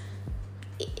wrist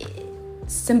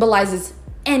symbolizes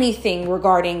anything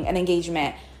regarding an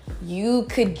engagement. You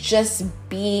could just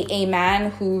be a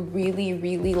man who really,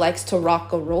 really likes to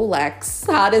rock a Rolex.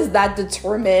 How does that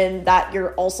determine that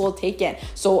you're also taken?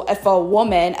 So if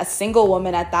a single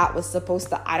woman at that was supposed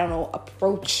to,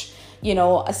 approach,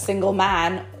 a single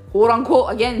man, quote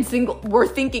unquote, again, single, we're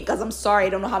thinking, because I'm sorry, I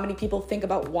don't know how many people think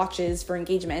about watches for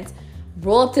engagements.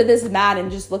 Roll up to this man and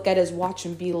just look at his watch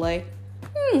and be like,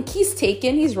 he's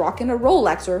taken, he's rocking a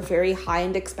Rolex or a very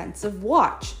high-end expensive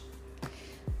watch.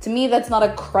 To me, that's not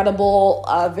a credible,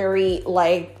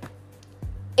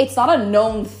 it's not a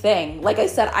known thing. Like I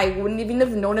said, I wouldn't even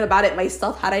have known about it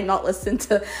myself had I not listened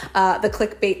to the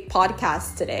Clickbait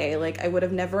podcast today. Like, I would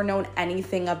have never known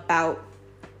anything about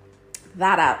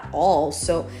that at all.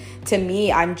 So to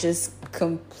me, I'm just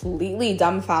completely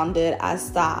dumbfounded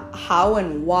as to how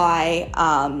and why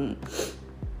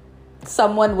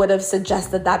someone would have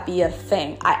suggested that be a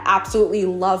thing. I absolutely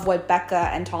love what Becca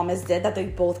and Thomas did, that they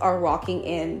both are rocking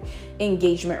in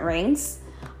engagement rings.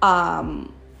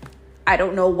 I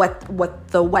don't know what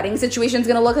the wedding situation is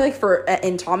going to look like for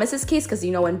in Thomas's case, because,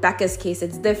 you know, in Becca's case,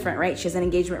 it's different, right? She has an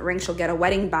engagement ring. She'll get a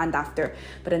wedding band after.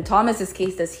 But in Thomas's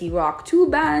case, does he rock two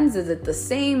bands? Is it the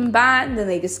same band? And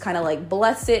they just kind of like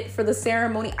bless it for the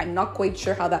ceremony. I'm not quite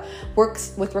sure how that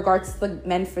works with regards to the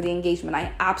men for the engagement.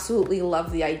 I absolutely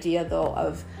love the idea, though,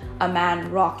 of a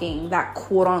man rocking that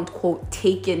quote unquote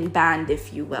taken band,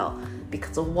 if you will.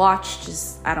 Because a watch,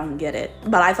 just, I don't get it.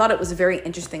 But I thought it was very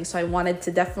interesting. So I wanted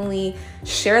to definitely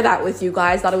share that with you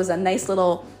guys. Thought it was a nice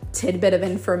little tidbit of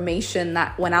information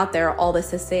that went out there. All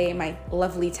this to say, my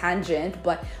lovely tangent.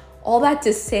 But all that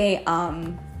to say,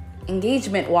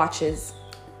 engagement watches.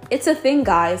 It's a thing,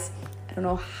 guys. I don't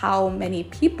know how many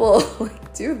people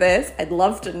do this. I'd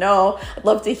love to know. I'd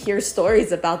love to hear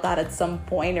stories about that at some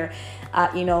point, or,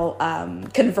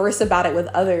 converse about it with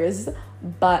others.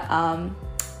 But,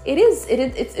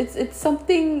 it's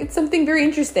something very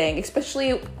interesting,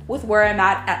 especially with where I'm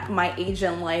at my age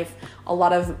in life. A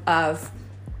lot of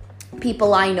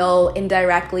people I know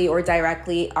indirectly or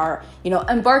directly are,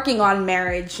 embarking on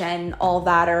marriage and all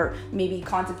that, or maybe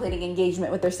contemplating engagement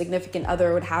with their significant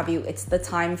other, what have you. It's the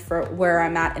time for where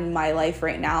I'm at in my life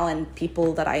right now and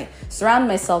people that I surround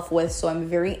myself with. So I'm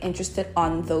very interested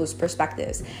on those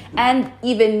perspectives, and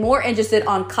even more interested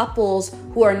on couples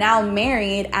who are now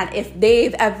married, and if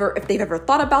they've ever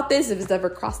thought about this, if it's ever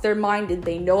crossed their mind, did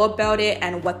they know about it,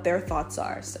 and what their thoughts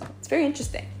are. So it's very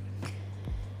interesting.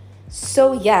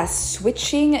 So yes,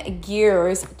 switching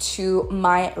gears to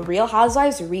my Real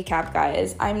Housewives recap,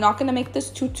 guys. I'm not going to make this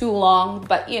too long,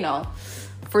 but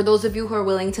for those of you who are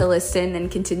willing to listen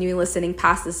and continue listening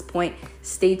past this point,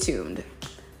 stay tuned.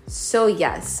 So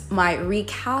yes, my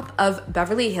recap of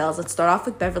Beverly Hills. Let's start off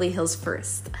with Beverly Hills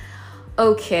first.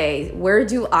 Okay, where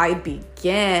do I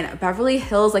begin? Beverly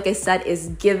Hills, like I said, is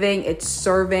giving, it's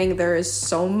serving. There is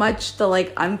so much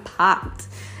to unpack.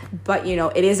 But,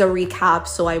 it is a recap,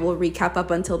 so I will recap up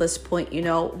until this point.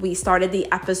 We started the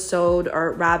episode,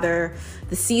 or rather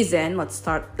the season. Let's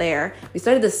start there. We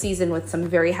started the season with some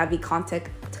very heavy content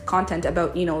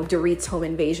about, Dorit's home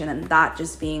invasion, and that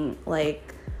just being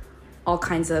all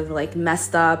kinds of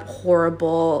messed up,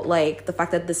 horrible. The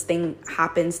fact that this thing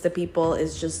happens to people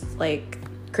is just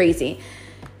crazy.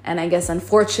 And I guess,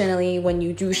 unfortunately, when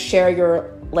you do share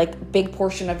your big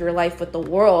portion of your life with the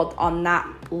world on that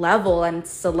level and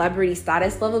celebrity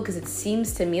status level, because it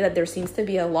seems to me that there seems to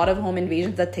be a lot of home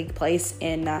invasions that take place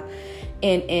not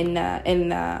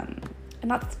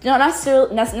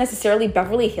necessarily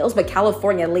Beverly Hills, but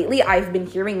California. Lately, I've been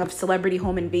hearing of celebrity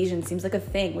home invasion. Seems like a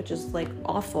thing, which is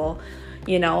awful.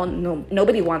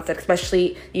 Nobody wants it,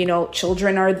 especially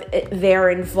children are there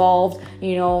involved.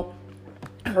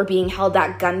 Her being held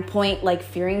at gunpoint,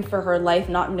 fearing for her life,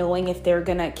 not knowing if they're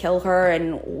gonna kill her,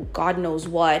 and God knows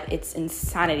what. It's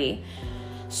insanity.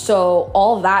 So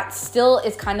all that still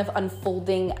is kind of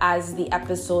unfolding as the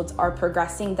episodes are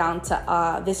progressing down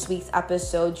to this week's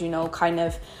episode.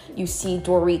 You see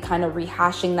Dorit kind of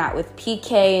rehashing that with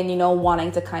PK, and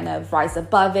wanting to kind of rise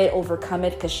above it, overcome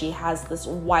it, because she has these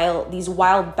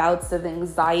wild bouts of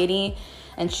anxiety.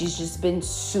 And she's just been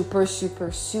super,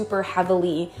 super, super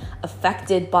heavily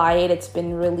affected by it. It's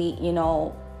been really,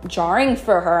 jarring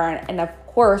for her. And of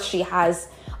course, she has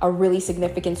a really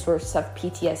significant source of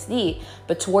PTSD.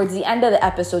 But towards the end of the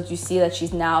episode, you see that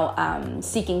she's now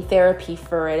seeking therapy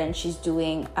for it. And she's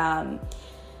doing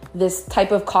this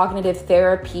type of cognitive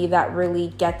therapy that really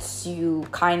gets you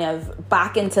kind of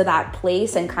back into that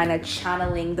place and kind of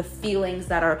channeling the feelings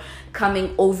that are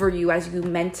coming over you as you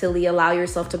mentally allow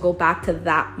yourself to go back to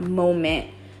that moment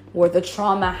where the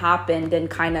trauma happened, and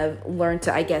kind of learn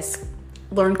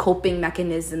coping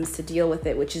mechanisms to deal with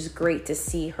it, which is great to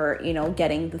see her,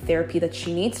 getting the therapy that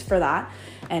she needs for that,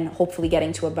 and hopefully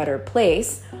getting to a better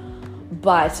place.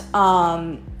 But,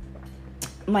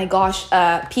 my gosh,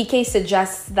 PK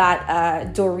suggests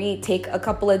that Dorit take a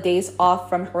couple of days off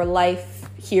from her life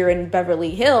here in Beverly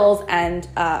Hills and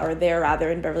or there rather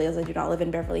in Beverly Hills. I do not live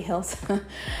in Beverly Hills.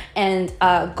 And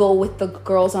go with the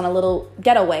girls on a little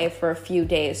getaway for a few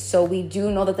days. So we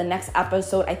do know that the next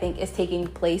episode, I think, is taking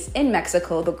place in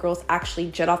Mexico. The girls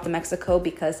actually jet off to Mexico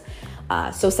because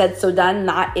so said, so done.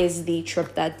 That is the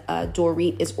trip that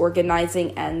Dorit is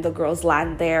organizing, and the girls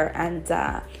land there, and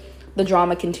the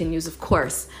drama continues, of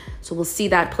course. So we'll see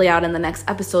that play out in the next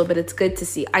episode, but it's good to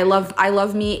see. I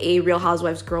love me a Real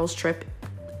Housewives girls trip.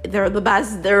 They're the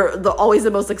best. They're always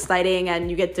the most exciting,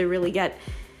 and you get to really get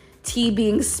tea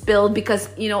being spilled because,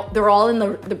 you know, they're all in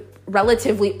the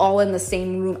relatively all in the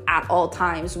same room at all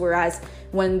times. Whereas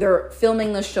when they're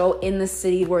filming the show in the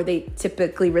city where they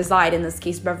typically reside, in this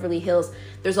case, Beverly Hills,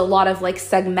 there's a lot of like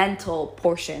segmental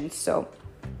portions. So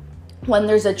when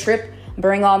there's a trip,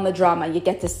 bring on the drama. You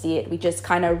get to see it. We just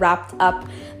kind of wrapped up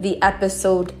the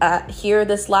episode here,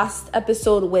 this last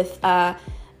episode, with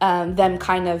them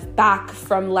kind of back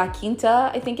from La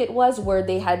Quinta, I think it was, where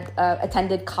they had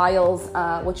attended Kyle's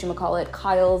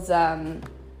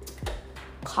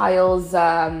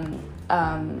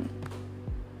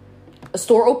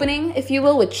store opening, if you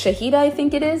will, with Shahida, I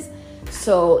think it is.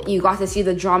 So you got to see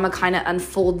the drama kind of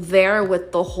unfold there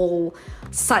with the whole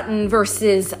Sutton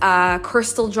versus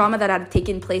Crystal drama that had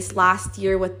taken place last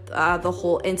year with the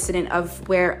whole incident of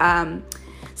where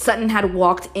Sutton had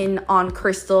walked in on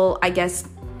Crystal, I guess,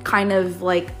 kind of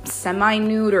like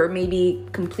semi-nude or maybe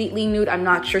completely nude. I'm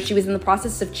not sure. She was in the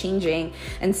process of changing,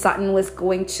 and Sutton was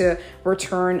going to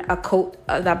return a coat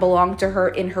that belonged to her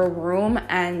in her room,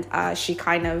 and she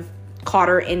kind of caught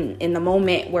her in the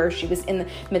moment where she was in the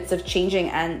midst of changing,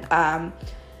 and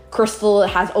Crystal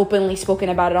has openly spoken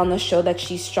about it on the show that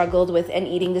she struggled with an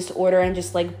eating disorder and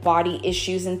just like body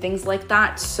issues and things like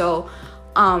that. So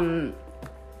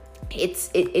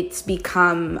it's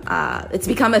become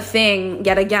a thing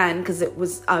yet again, because it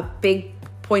was a big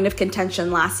point of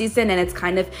contention last season, and it's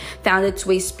kind of found its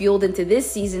way spewed into this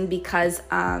season because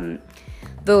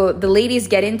the ladies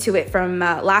get into it from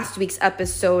last week's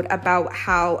episode about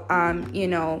how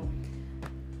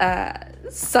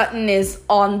Sutton is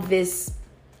on this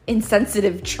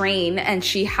insensitive train, and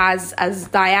she has, as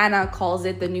Diana calls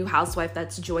it, the new housewife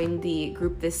that's joined the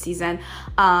group this season,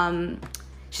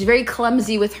 she's very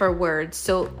clumsy with her words.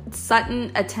 So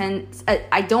Sutton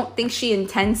I don't think she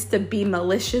intends to be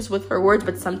malicious with her words,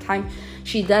 but sometimes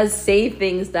she does say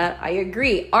things that I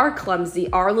agree are clumsy,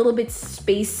 are a little bit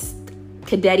spaced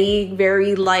cadet-y,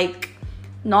 very like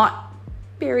not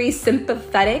very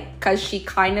sympathetic, because she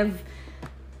kind of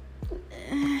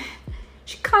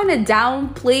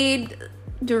downplayed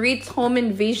Dorit's home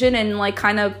invasion and like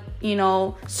kind of,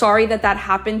 sorry that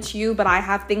happened to you, but I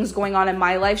have things going on in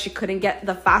my life. She couldn't get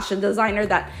the fashion designer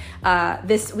that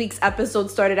this week's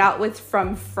episode started out with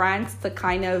from France to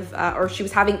kind of, or she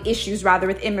was having issues rather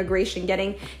with immigration,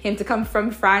 getting him to come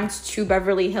from France to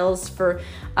Beverly Hills for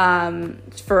I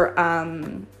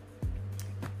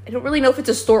don't really know if it's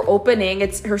a store opening.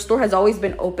 Her store has always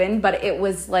been open, but it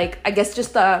was like, I guess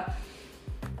just like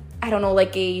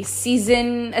a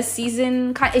season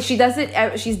kind. She does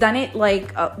it. She's done it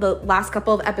like the last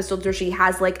couple of episodes where she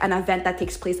has like an event that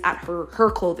takes place at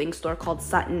her clothing store called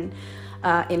Sutton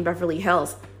in Beverly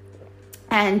Hills,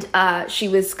 and she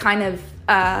was kind of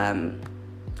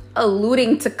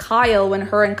alluding to Kyle when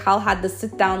her and Kyle had to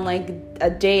sit down like a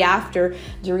day after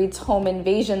Dorit's home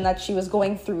invasion, that she was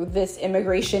going through this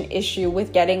immigration issue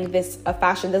with getting a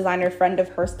fashion designer friend of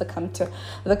hers to come to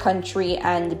the country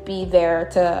and be there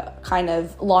to kind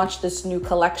of launch this new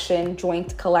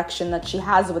joint collection that she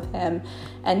has with him,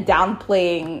 and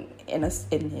downplaying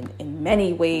in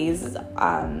many ways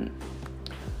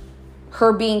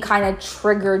her being kind of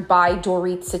triggered by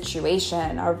Dorit's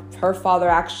situation. Her father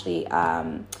actually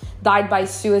died by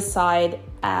suicide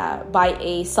by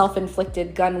a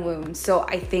self-inflicted gun wound. So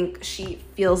I think she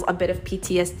feels a bit of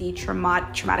PTSD,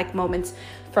 traumatic moments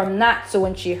from that. So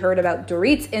when she heard about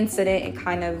Dorit's incident, it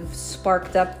kind of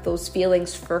sparked up those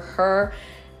feelings for her.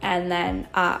 And then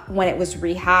when it was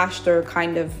rehashed or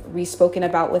kind of respoken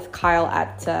about with Kyle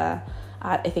at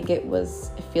I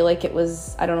feel like it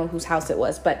was, I don't know whose house it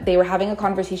was, but they were having a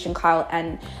conversation, Kyle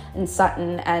and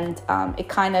Sutton, and it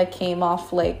kind of came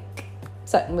off like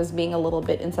Sutton was being a little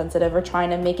bit insensitive or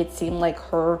trying to make it seem like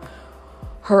her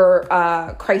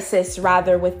crisis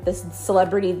rather with this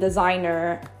celebrity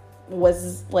designer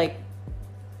was like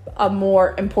a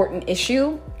more important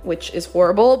issue, which is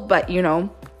horrible, but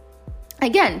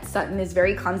again, Sutton is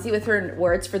very clumsy with her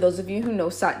words. For those of you who know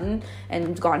Sutton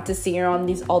and gone to see her on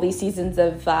all these seasons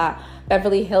of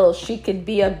Beverly Hills, she could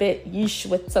be a bit yeesh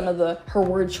with some of her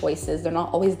word choices. They're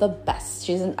not always the best.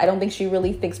 I don't think she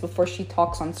really thinks before she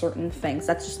talks on certain things.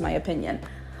 That's just my opinion.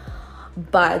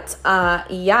 But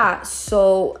yeah,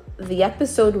 so the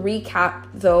episode recap,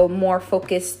 though, more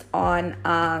focused on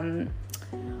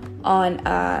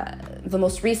the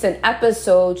most recent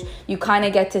episodes. You kind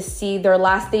of get to see their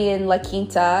last day in La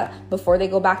Quinta before they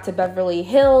go back to Beverly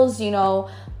Hills.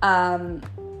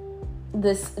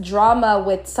 This drama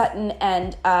with Sutton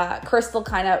and Crystal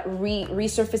kind of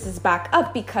resurfaces back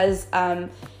up because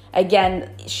again,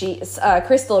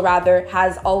 Crystal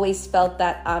has always felt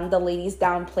that the ladies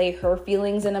downplay her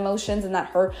feelings and emotions, and that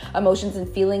her emotions and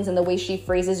feelings and the way she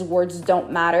phrases words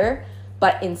don't matter.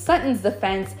 But in Sutton's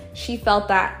defense, she felt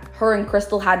that her and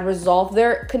Crystal had resolved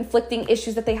their conflicting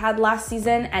issues that they had last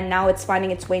season, and now it's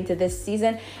finding its way into this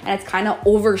season, and it's kind of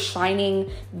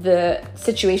overshining the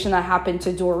situation that happened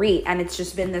to Dorit. And it's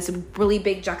just been this really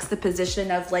big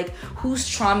juxtaposition of like, whose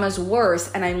trauma's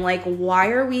worse? And I'm like, why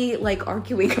are we like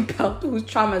arguing about whose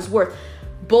trauma's worse?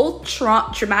 Both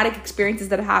traumatic experiences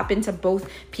that happened to both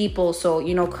people.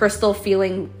 So, Crystal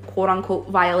feeling quote unquote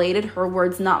violated, her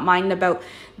words not mine, about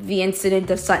the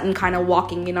incident of Sutton kind of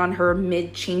walking in on her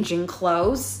mid-changing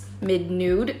clothes,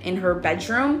 mid-nude in her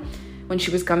bedroom when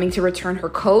she was coming to return her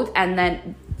coat. And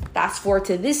then fast forward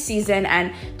to this season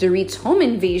and Dorit's home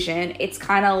invasion. It's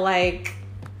kind of like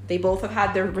they both have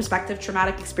had their respective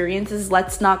traumatic experiences.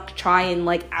 Let's not try and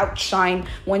like outshine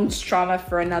one's trauma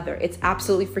for another. It's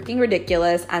absolutely freaking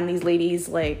ridiculous. And these ladies,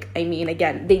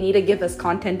 again, they need to give us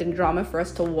content and drama for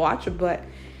us to watch, but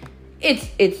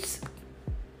it's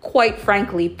quite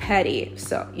frankly petty.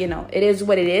 So, it is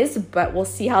what it is, but we'll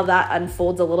see how that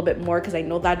unfolds a little bit more, because I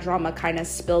know that drama kind of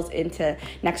spills into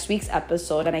next week's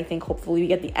episode, and I think hopefully we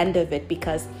get the end of it,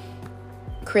 because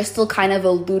Crystal kind of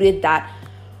alluded that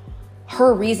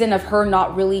her reason of her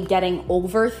not really getting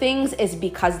over things is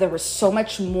because there was so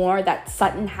much more that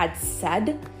Sutton had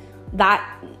said that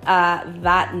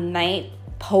night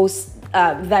post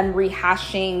them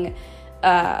rehashing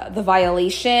the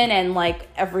violation, and like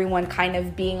everyone kind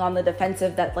of being on the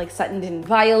defensive that like Sutton didn't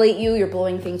violate you, you're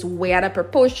blowing things way out of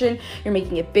proportion, you're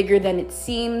making it bigger than it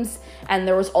seems. And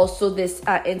there was also this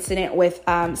incident with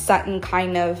Sutton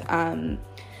kind of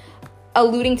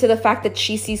alluding to the fact that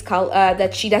she sees color,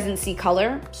 that she doesn't see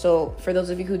color. So for those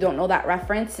of you who don't know that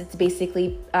reference, it's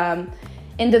basically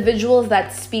individuals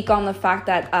that speak on the fact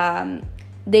that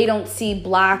they don't see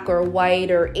black or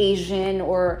white or Asian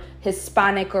or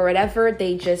Hispanic or whatever.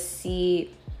 They just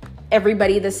see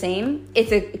everybody the same.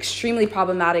 It's an extremely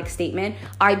problematic statement.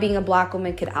 I, being a black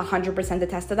woman, could 100%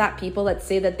 attest to that. People that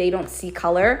say that they don't see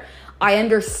color, I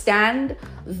understand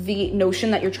the notion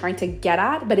that you're trying to get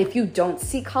at, but if you don't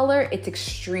see color, it's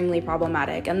extremely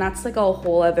problematic. And that's like a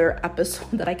whole other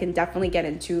episode that I can definitely get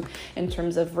into in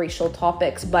terms of racial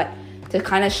topics. But to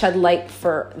kind of shed light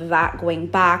for that, going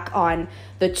back on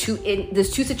there's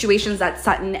two situations that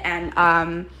Sutton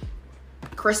and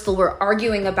Crystal were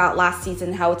arguing about last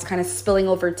season, how it's kind of spilling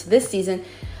over to this season.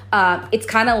 It's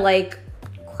kind of like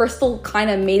Crystal kind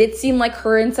of made it seem like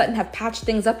her and Sutton have patched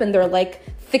things up and they're like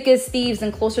thick as thieves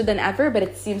and closer than ever, but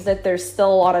it seems that there's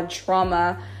still a lot of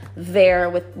trauma there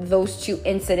with those two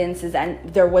incidences,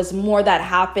 and there was more that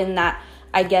happened that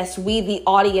I guess we, the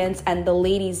audience, and the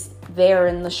ladies there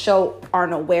in the show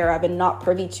aren't aware of and not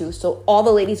privy to. So all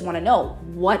the ladies want to know,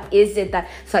 what is it that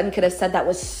Sutton could have said that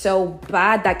was so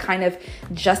bad that kind of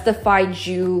justified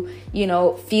you,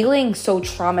 feeling so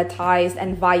traumatized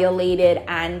and violated,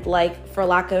 and like, for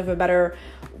lack of a better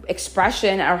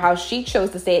expression, or how she chose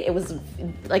to say it, it was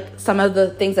like some of the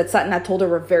things that Sutton had told her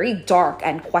were very dark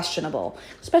and questionable,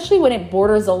 especially when it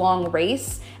borders along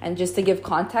race. And just to give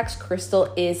context,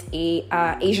 Crystal is a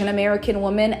Asian American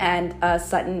woman, and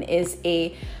Sutton is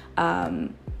a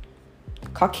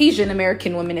Caucasian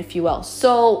American woman, if you will.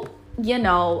 So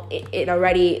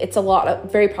it's a lot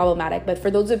of very problematic. But for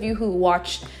those of you who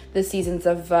watch the seasons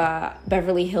of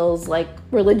Beverly Hills like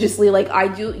religiously like I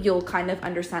do, you'll kind of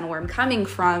understand where I'm coming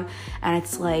from. And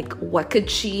it's like, what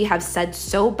could she have said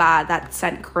so bad that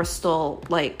sent Crystal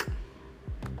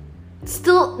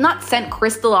still not sent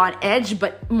Crystal on edge,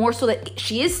 but more so that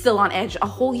she is still on edge a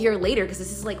whole year later, because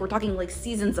this is like, we're talking like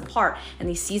seasons apart, and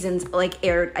these seasons like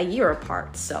aired a year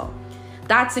apart. So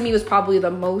that to me was probably the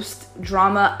most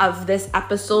drama of this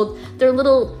episode. There are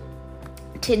little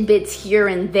tidbits here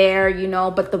and there,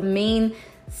 but the main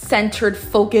centered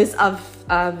focus of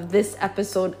this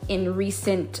episode in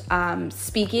recent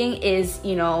speaking is,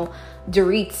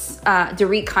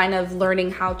 Dorit kind of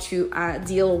learning how to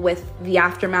deal with the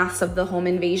aftermaths of the home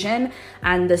invasion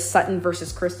and the Sutton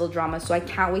versus Crystal drama. So I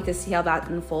can't wait to see how that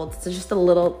unfolds. So just a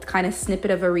little kind of snippet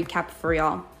of a recap for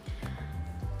y'all.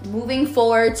 Moving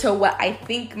forward to what I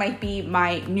think might be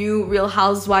my new Real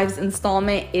Housewives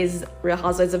installment is Real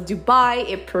Housewives of Dubai.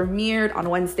 It premiered on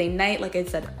Wednesday night, like I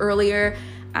said earlier.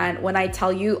 And when I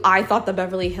tell you, I thought the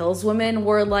Beverly Hills women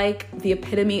were like the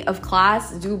epitome of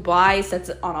class. Dubai sets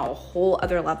it on a whole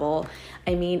other level.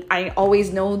 I mean, I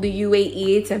always know the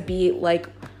UAE to be like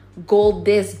gold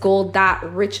this, gold that,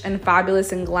 rich and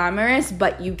fabulous and glamorous,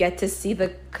 but you get to see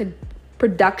the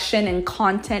production and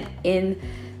content in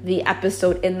the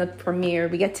episode in the premiere.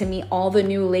 We get to meet all the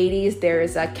new ladies.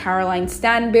 There's Caroline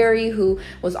Stanbury, who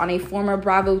was on a former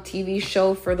Bravo TV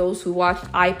show. For those who watched,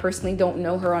 I personally don't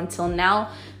know her until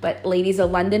now, but Ladies of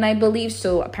London, I believe.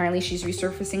 So apparently she's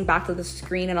resurfacing back to the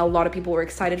screen, and a lot of people were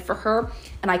excited for her,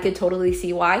 and I could totally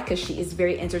see why, because she is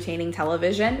very entertaining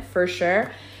television for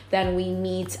sure. Then we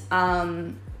meet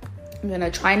I'm gonna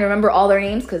try and remember all their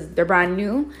names because they're brand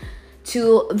new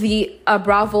to the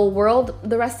Bravo world,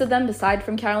 the rest of them, aside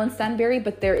from Caroline Stanbury,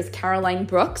 but there is Caroline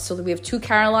Brooks. So we have two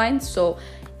Carolines. So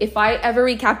if I ever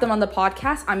recap them on the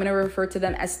podcast, I'm going to refer to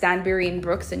them as Stanbury and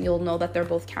Brooks, and you'll know that they're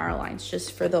both Carolines,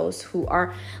 just for those who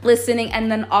are listening.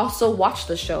 And then also watch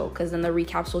the show, because then the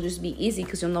recaps will just be easy,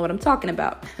 because you'll know what I'm talking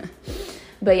about.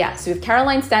 But yeah, so we have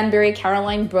Caroline Stanbury,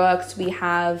 Caroline Brooks. We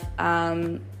have,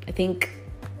 I think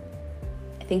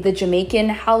the Jamaican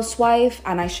housewife,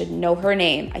 and I should know her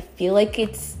name. I feel like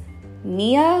it's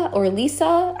Nia or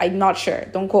Lisa. I'm not sure.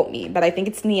 Don't quote me, but I think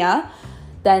it's Nia.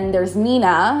 Then there's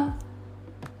Nina.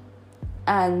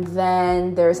 And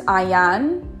then there's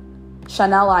Ayan.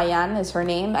 Chanel Ayan is her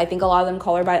name. I think a lot of them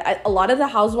call her by... A lot of the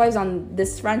housewives on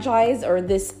this franchise or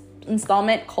this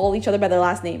installment call each other by their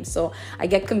last names. So I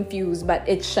get confused. But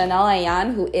it's Chanel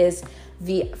Ayan, who is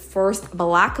the first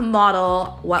black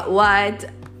model. What?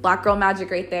 Black girl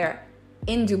magic right there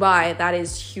in Dubai. That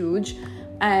is huge.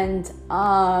 And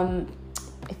I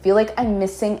feel like I'm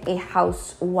missing a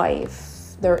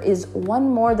housewife. There is one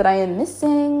more that I am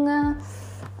missing.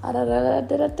 I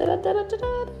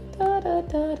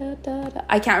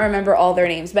can't remember all their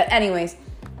names. But anyways,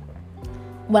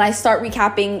 when I start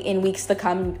recapping in weeks to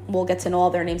come, we'll get to know all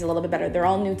their names a little bit better. They're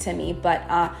all new to me,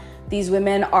 but these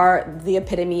women are the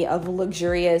epitome of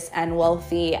luxurious and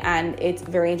wealthy, and it's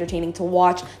very entertaining to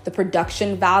watch. The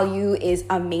production value is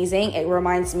amazing. It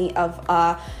reminds me of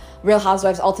Real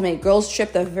Housewives Ultimate Girls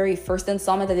Trip, the very first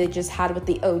installment that they just had with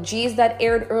the OGs that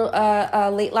aired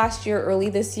late last year, early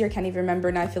this year. Can't even remember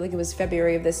now. I feel like it was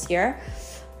February of this year.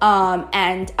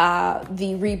 And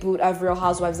the reboot of Real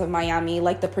Housewives of Miami.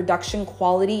 Like, the production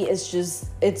quality is just,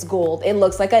 it's gold. It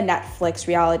looks like a Netflix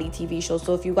reality TV show.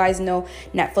 So if you guys know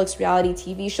Netflix reality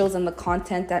TV shows and the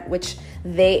content at which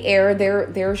they air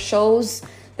their shows,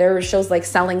 there are shows like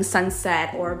Selling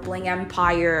Sunset or Bling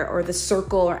Empire or The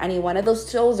Circle or any one of those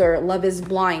shows, or Love is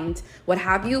Blind, what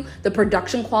have you. The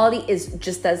production quality is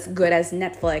just as good as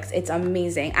Netflix. It's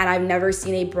amazing. And I've never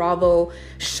seen a Bravo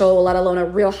show, let alone a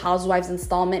Real Housewives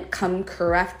installment, come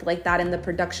correct like that in the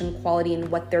production quality and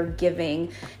what they're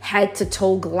giving. Head to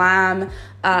toe glam,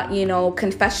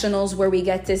 confessionals where we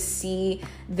get to see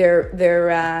their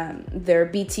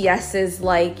BTS's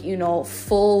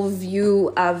full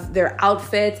view of their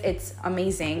outfits. It's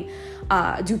amazing.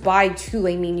 Dubai too,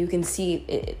 I mean, you can see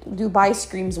it, Dubai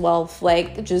screams wealth,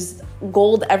 like just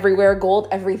gold everywhere, gold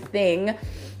everything.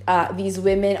 These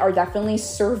women are definitely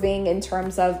serving in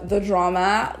terms of the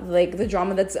drama, like the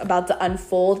drama that's about to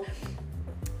unfold.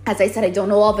 As I said, I don't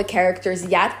know all the characters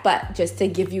yet, but just to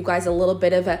give you guys a little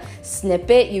bit of a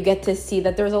snippet, you get to see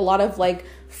that there's a lot of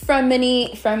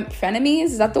frenemies,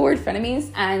 is that the word,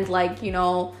 frenemies? And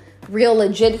real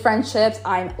legit friendships.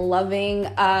 I'm loving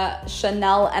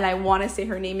Chanel, and I want to say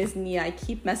her name is Nia. I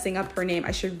keep messing up her name.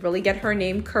 I should really get her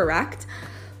name correct.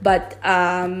 But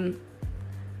the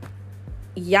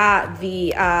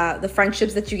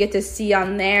friendships that you get to see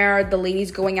on there, the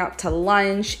ladies going out to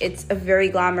lunch, it's very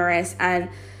glamorous, and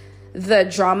the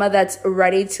drama that's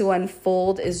ready to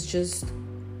unfold is just,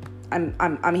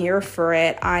 I'm here for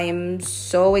it. I am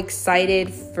so excited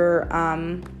for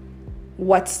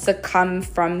what's to come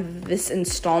from this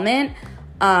installment.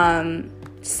 There's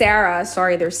Sarah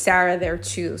there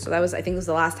too. So that was, I think it was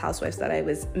the last Housewives that I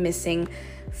was missing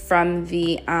from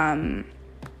the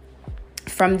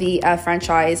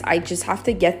franchise. I just have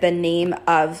to get the name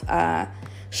of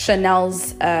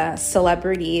Chanel's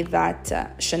celebrity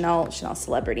that Chanel's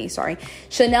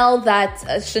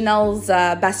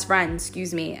best friend,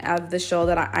 of the show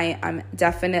that I'm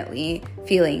definitely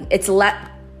feeling. It's Lisa.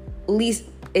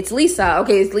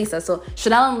 Okay, it's Lisa. So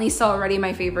Chanel and Lisa already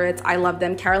my favorites. I love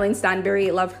them. Caroline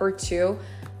Stanbury, love her too.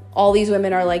 All these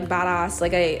women are like badass.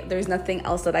 Like there's nothing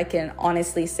else that I can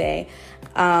honestly say.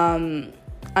 I'm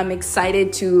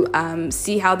excited to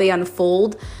see how they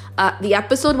unfold. The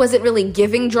episode wasn't really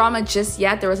giving drama just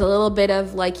yet. There was a little bit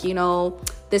of like,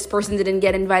 this person didn't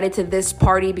get invited to this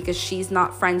party because she's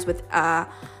not friends with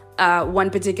one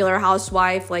particular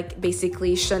housewife. Like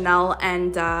basically Chanel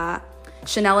and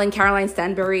Caroline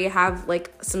Stanbury have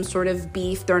like some sort of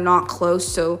beef. They're not close.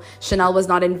 So Chanel was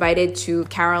not invited to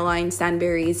Caroline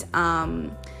Stanbury's,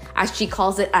 as she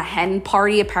calls it, a hen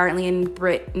party. Apparently in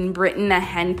Britain, a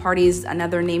hen party is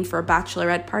another name for a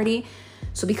bachelorette party.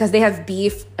 So because they have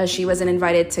beef, she wasn't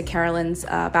invited to Carolyn's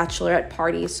bachelorette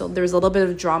party. So there's a little bit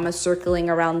of drama circling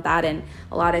around that and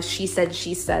a lot of she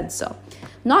said. So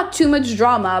not too much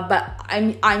drama, but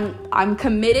I'm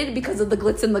committed because of the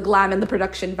glitz and the glam and the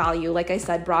production value. Like I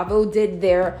said, Bravo did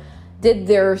their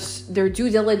due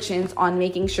diligence on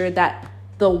making sure that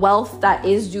the wealth that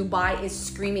is Dubai is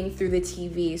screaming through the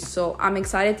TV. So I'm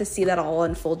excited to see that all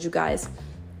unfold, you guys.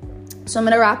 So I'm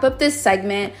going to wrap up this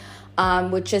segment,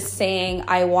 which is saying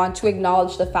I want to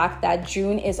acknowledge the fact that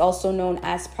June is also known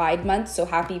as Pride Month. So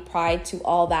happy Pride to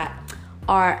all that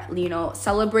are,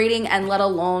 celebrating, and let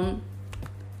alone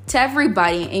to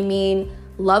everybody. I mean,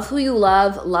 love who you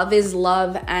love. Love is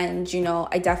love. And,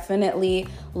 I definitely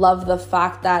love the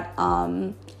fact that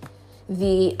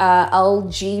the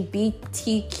LGBTQ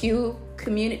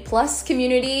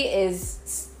community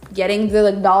is getting the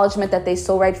acknowledgement that they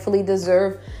so rightfully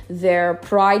deserve. Their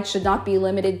pride should not be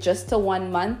limited just to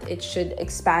 1 month. It should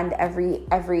expand every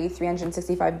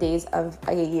 365 days of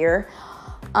a year.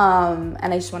 And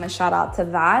I just want to shout out to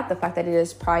that, the fact that it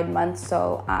is Pride Month.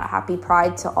 So happy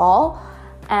Pride to all.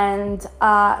 And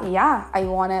I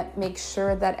want to make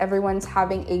sure that everyone's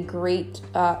having a great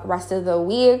rest of the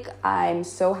week. I'm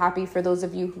so happy for those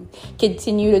of you who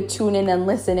continue to tune in and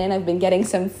listen in. I've been getting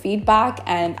some feedback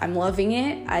and I'm loving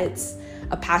it. It's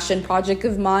a passion project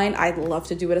of mine. I'd love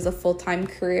to do it as a full-time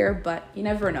career, but you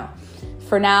never know.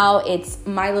 For now, it's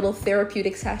my little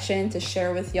therapeutic session to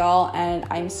share with y'all, and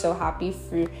I'm so happy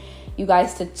for you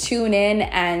guys to tune in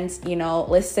and,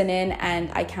 listen in, and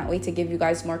I can't wait to give you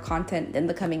guys more content in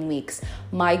the coming weeks.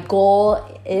 My goal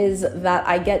is that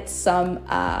I get some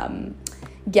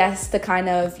guests to kind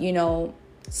of,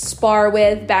 spar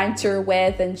with, banter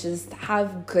with, and just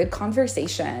have good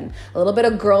conversation. A little bit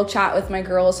of girl chat with my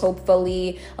girls,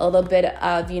 hopefully. A little bit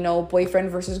of,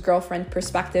 boyfriend versus girlfriend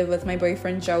perspective with my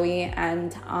boyfriend Joey.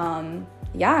 And I'm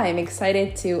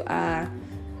excited to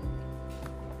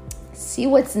see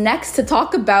what's next to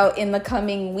talk about in the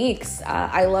coming weeks.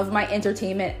 I love my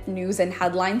entertainment news and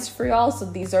headlines for y'all, so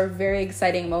these are very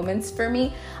exciting moments for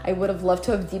me. I would have loved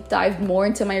to have deep dived more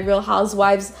into my Real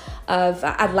Housewives of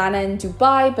Atlanta and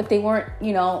Dubai, but they weren't,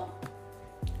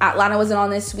 Atlanta wasn't on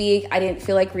this week. I didn't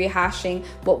feel like rehashing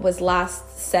what was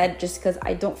last said just because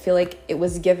I don't feel like it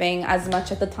was giving as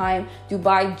much at the time.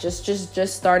 Dubai just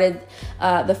started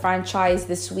the franchise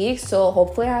this week, so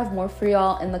hopefully I have more for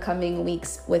y'all in the coming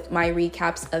weeks with my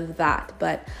recaps of that.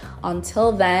 But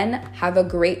until then, have a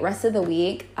great rest of the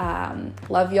week.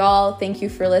 Love y'all. Thank you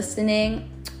for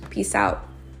listening. Peace out.